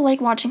lot of people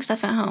like watching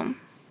stuff at home.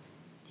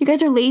 You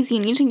guys are lazy.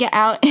 You need to get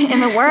out in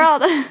the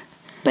world.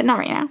 But not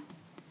right now.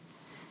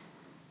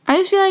 I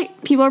just feel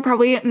like people are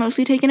probably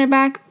mostly taken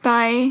aback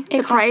by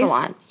the price. It costs a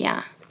lot,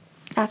 yeah.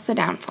 That's the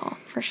downfall,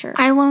 for sure.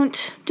 I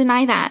won't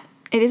deny that.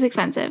 It is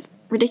expensive,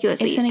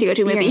 ridiculously, to go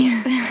to a movie.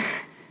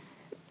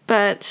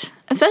 But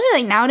especially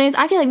like nowadays,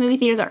 I feel like movie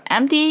theaters are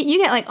empty. You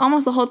get like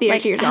almost the whole theater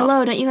to yourself.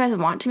 Hello, don't you guys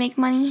want to make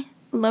money?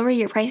 Lower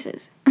your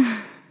prices.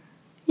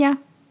 Yeah.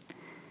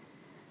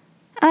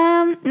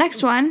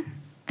 Next one.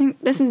 I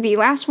think this is the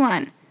last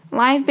one.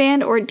 Live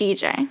band or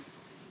DJ?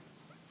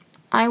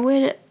 I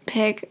would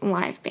pick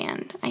live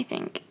band, I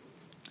think.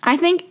 I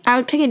think I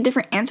would pick a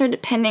different answer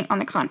depending on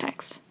the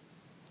context.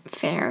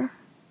 Fair.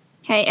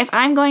 Okay, if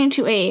I'm going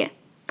to a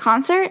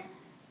concert,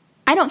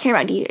 I don't care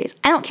about DJs.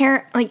 I don't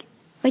care, like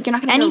you're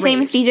not going to any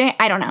famous DJ,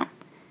 I don't know.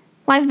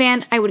 Live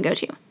band, I would go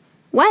to.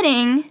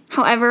 Wedding,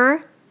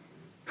 however,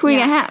 who are you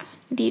going to have?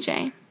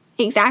 DJ.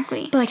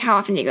 Exactly. But, like, how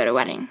often do you go to a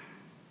wedding?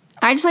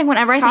 I just, like,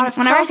 whenever I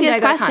see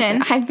this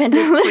question, I've been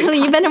to literally,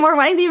 you've been to more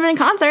weddings than you've been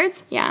to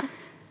concerts. Yeah.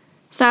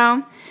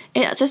 So,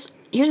 it's just,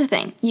 here's the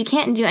thing. You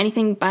can't do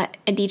anything but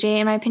a DJ,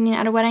 in my opinion,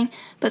 at a wedding.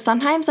 But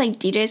sometimes, like,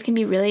 DJs can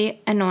be really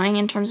annoying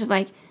in terms of,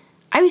 like,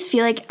 I always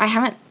feel like I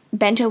haven't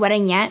been to a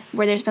wedding yet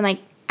where there's been, like,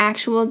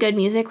 actual good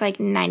music, like,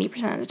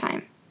 90% of the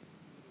time.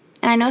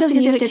 And I know it's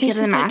because you have to appeal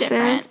to the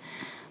masses,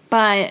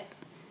 but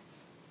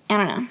I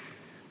don't know.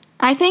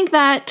 I think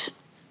that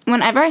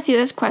whenever I see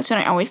this question,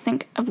 I always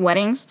think of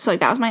weddings. So, like,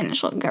 that was my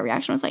initial gut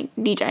reaction, was, like,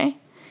 DJ.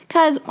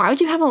 Because why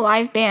would you have a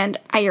live band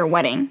at your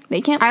wedding?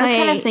 They can't play, I was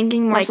kind of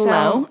thinking more like, so,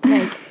 low.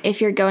 like, if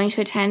you're going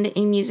to attend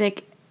a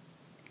music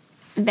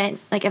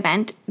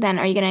event, then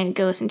are you going to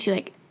go listen to,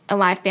 like, a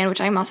live band, which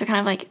I'm also kind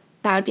of, like,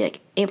 that would be, like,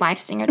 a live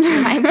singer,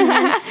 in my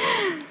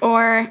opinion.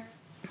 Or,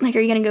 like, are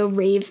you going to go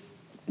rave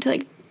to,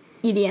 like,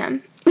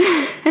 EDM?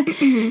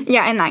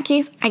 Yeah, in that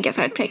case, I guess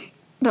I would pick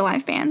the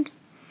live band.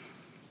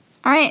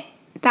 All right,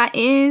 that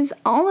is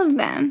all of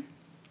them.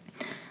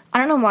 I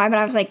don't know why, but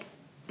I was, like,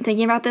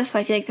 thinking about this, so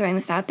I feel like throwing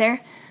this out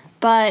there.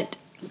 But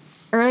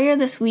earlier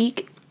this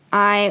week,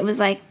 I was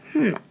like,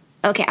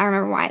 okay, I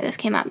remember why this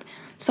came up.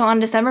 So on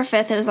December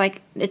 5th, it was,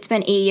 like, it's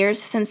been 8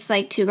 years since,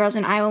 like, 2 girls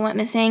in Iowa went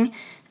missing.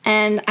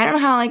 And I don't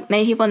know how, like,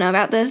 many people know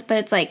about this, but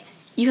it's, like,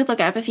 you could look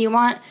it up if you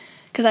want.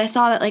 Because I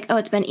saw that, like,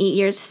 it's been 8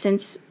 years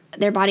since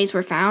their bodies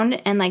were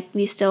found, and, like,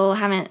 we still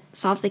haven't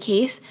solved the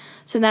case.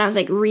 So then I was,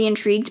 like,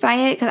 re-intrigued by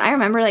it, because I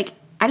remember, like,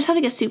 I just have,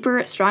 like, a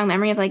super strong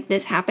memory of, like,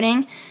 this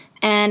happening,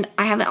 and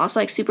I have it also,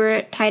 like,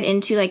 super tied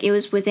into, like, it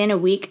was within a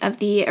week of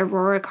the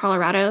Aurora,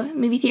 Colorado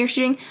movie theater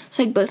shooting,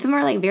 so, like, both of them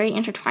are, like, very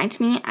intertwined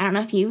to me. I don't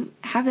know if you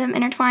have them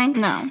intertwined.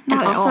 No, and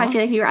not at also, all. I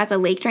feel like we were at the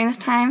lake during this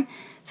time,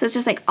 so it's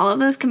just, like, all of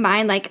those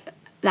combined, like,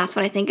 that's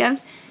what I think of.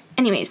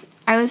 Anyways,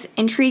 I was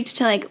intrigued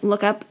to, like,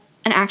 look up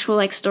an actual,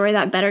 like, story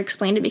that better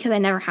explained it, because I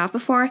never have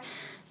before.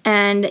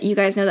 And you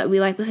guys know that we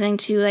like listening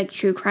to, like,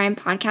 true crime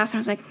podcasts. And I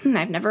was like,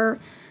 I've never,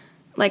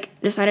 like,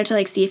 decided to,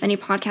 like, see if any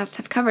podcasts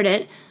have covered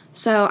it.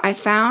 So I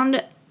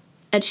found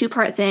a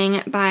 2-part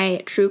thing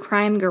by True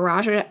Crime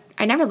Garage.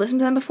 I never listened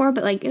to them before,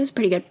 but, like, it was a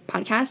pretty good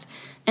podcast.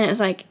 And it was,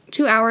 like,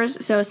 2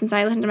 hours. So since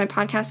I listened to my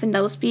podcast in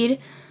double speed,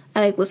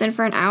 I, like, listened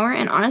for an hour.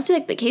 And honestly,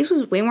 like, the case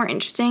was way more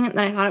interesting than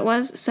I thought it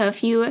was. So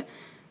if you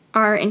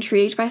are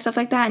intrigued by stuff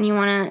like that and you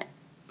want to,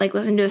 like,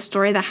 listen to a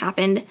story that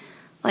happened,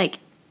 like,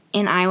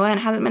 in Iowa and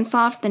hasn't been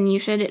solved, then you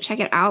should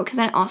check it out. Because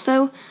then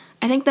also,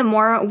 I think the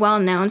more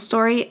well-known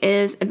story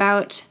is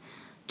about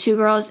 2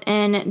 girls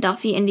in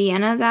Delphi,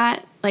 Indiana,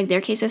 that, like,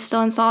 their case is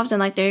still unsolved, and,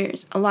 like,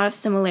 there's a lot of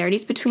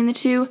similarities between the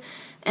two,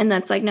 and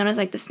that's, like, known as,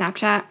 like, the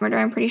Snapchat murder,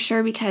 I'm pretty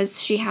sure,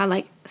 because she had,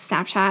 like,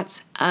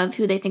 Snapchats of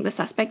who they think the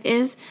suspect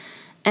is,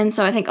 and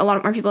so I think a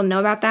lot more people know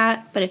about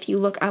that, but if you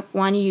look up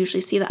one, you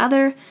usually see the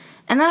other.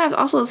 And then I was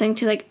also listening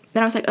to, like,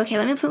 then I was like, okay,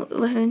 let me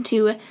listen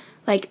to,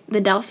 like,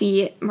 the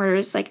Delphi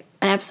murders, like,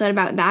 an episode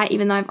about that,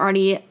 even though I've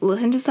already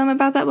listened to some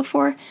about that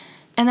before.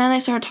 And then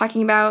they started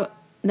talking about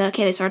like,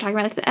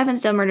 the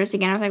Evansdale murders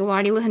again. I was like, well, I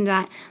already listened to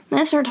that. And then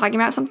I started talking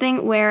about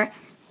something where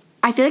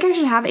I feel like I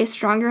should have a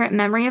stronger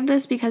memory of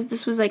this, because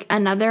this was, like,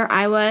 another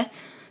Iowa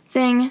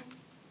thing.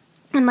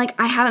 And, like,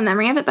 I have a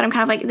memory of it, but I'm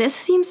kind of like, this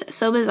seems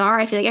so bizarre.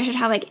 I feel like I should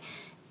have, like,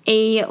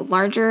 a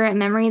larger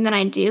memory than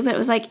I do. But it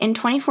was, like, in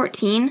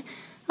 2014,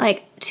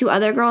 like, 2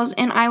 other girls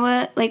in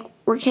Iowa, like,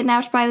 were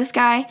kidnapped by this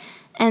guy.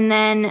 And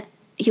then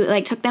he,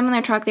 like, took them in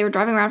their truck. They were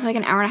driving around for, like,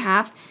 an hour and a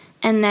half.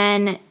 And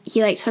then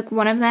he, like, took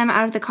one of them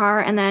out of the car,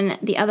 and then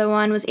the other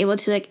one was able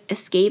to, like,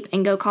 escape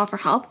and go call for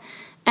help.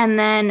 And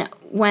then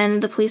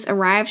when the police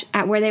arrived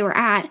at where they were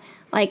at,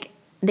 like,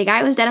 the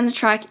guy was dead in the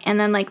truck, and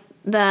then, like,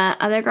 the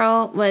other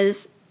girl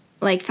was,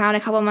 like, found a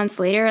couple months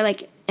later,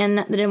 like, in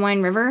the Des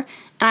Moines River.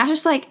 And I was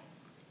just, like,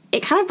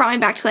 it kind of brought me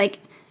back to, like,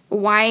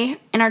 why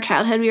in our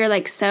childhood we were,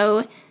 like,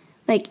 so,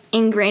 like,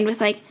 ingrained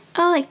with, like,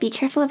 oh, like, be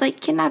careful of,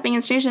 like, kidnapping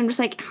and strangers. I'm just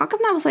like, how come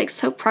that was, like,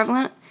 so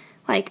prevalent,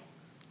 like,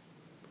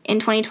 in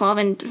 2012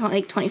 and,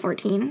 like,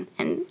 2014?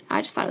 And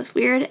I just thought it was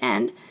weird,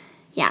 and,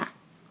 yeah.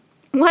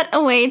 What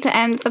a way to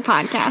end the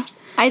podcast.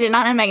 I did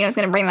not know Megan was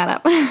going to bring that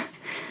up.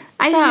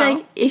 I feel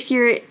like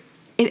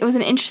it was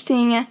an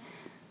interesting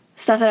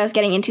stuff that I was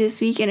getting into this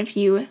week, and if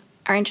you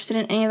are interested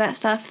in any of that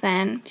stuff,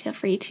 then feel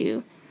free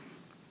to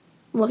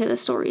look at the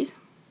stories.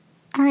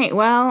 All right,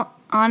 well,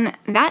 on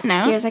that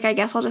note... Serious, like, I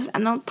guess I'll just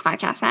end the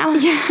podcast now.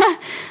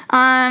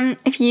 Yeah.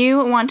 If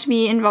you want to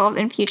be involved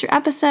in future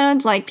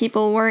episodes, like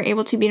people were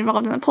able to be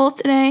involved in the polls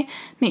today,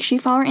 make sure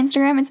you follow our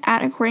Instagram. It's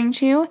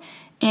 @accordingto.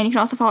 And you can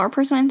also follow our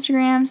personal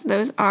Instagrams.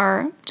 Those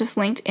are just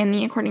linked in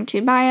the According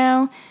To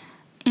bio.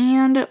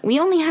 And we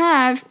only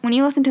have, when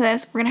you listen to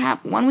this, we're going to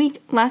have 1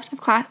 week left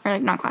of class, or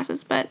like not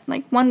classes, but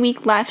like 1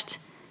 week left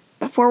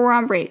before we're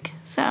on break.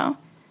 So,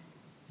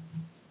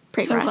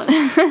 pray for us.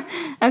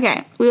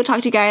 Okay, we will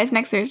talk to you guys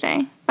next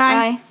Thursday.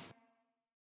 Bye. Bye.